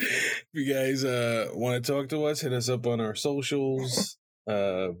you guys want to talk to us, hit us up on our socials.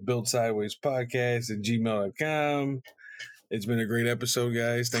 Build Sideways Podcast at gmail.com. It's been a great episode,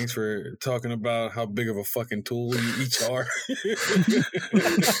 guys. Thanks for talking about how big of a fucking tool you each are.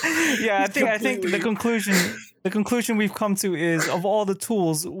 Yeah, I think the conclusion we've come to is, of all the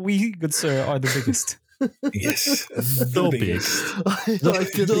tools, we, good sir, are the biggest. Yes, the biggest. I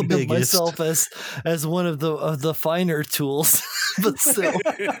feel of myself as one of the finer tools, but still,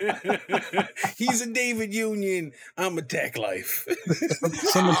 he's a David Union. I'm a Tech Life.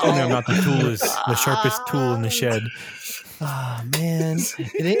 Someone told me I'm not the tool is the sharpest tool in the shed. Oh man,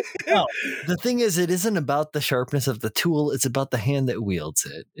 it ain't. No, the thing is, it isn't about the sharpness of the tool. It's about the hand that wields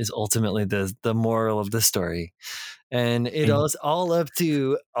it. Is ultimately the moral of the story. And it is all up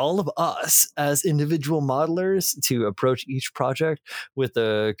to all of us as individual modelers to approach each project with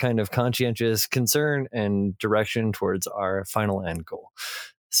a kind of conscientious concern and direction towards our final end goal.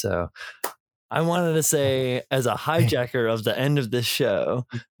 So I wanted to say, as a hijacker of the end of this show,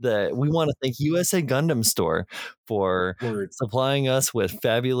 that we want to thank USA Gundam Store for supplying us with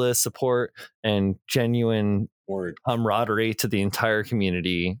fabulous support and genuine camaraderie to the entire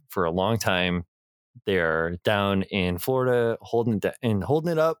community for a long time. They're down in Florida holding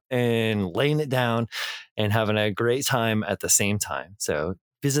it up and laying it down and having a great time at the same time. So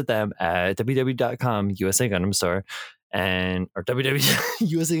visit them at www.com USA Gundam Store or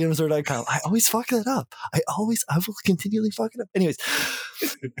www.usagundamstore.com. I always fuck that up. I will continually fuck it up. Anyways,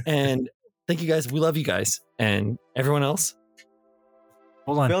 and thank you guys. We love you guys, and everyone else.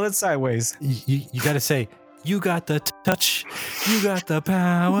 Hold on. Build it sideways. You got to say, you got the touch. You got the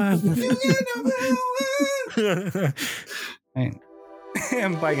power. You got the power.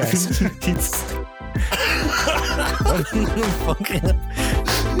 And bye, guys. Fucking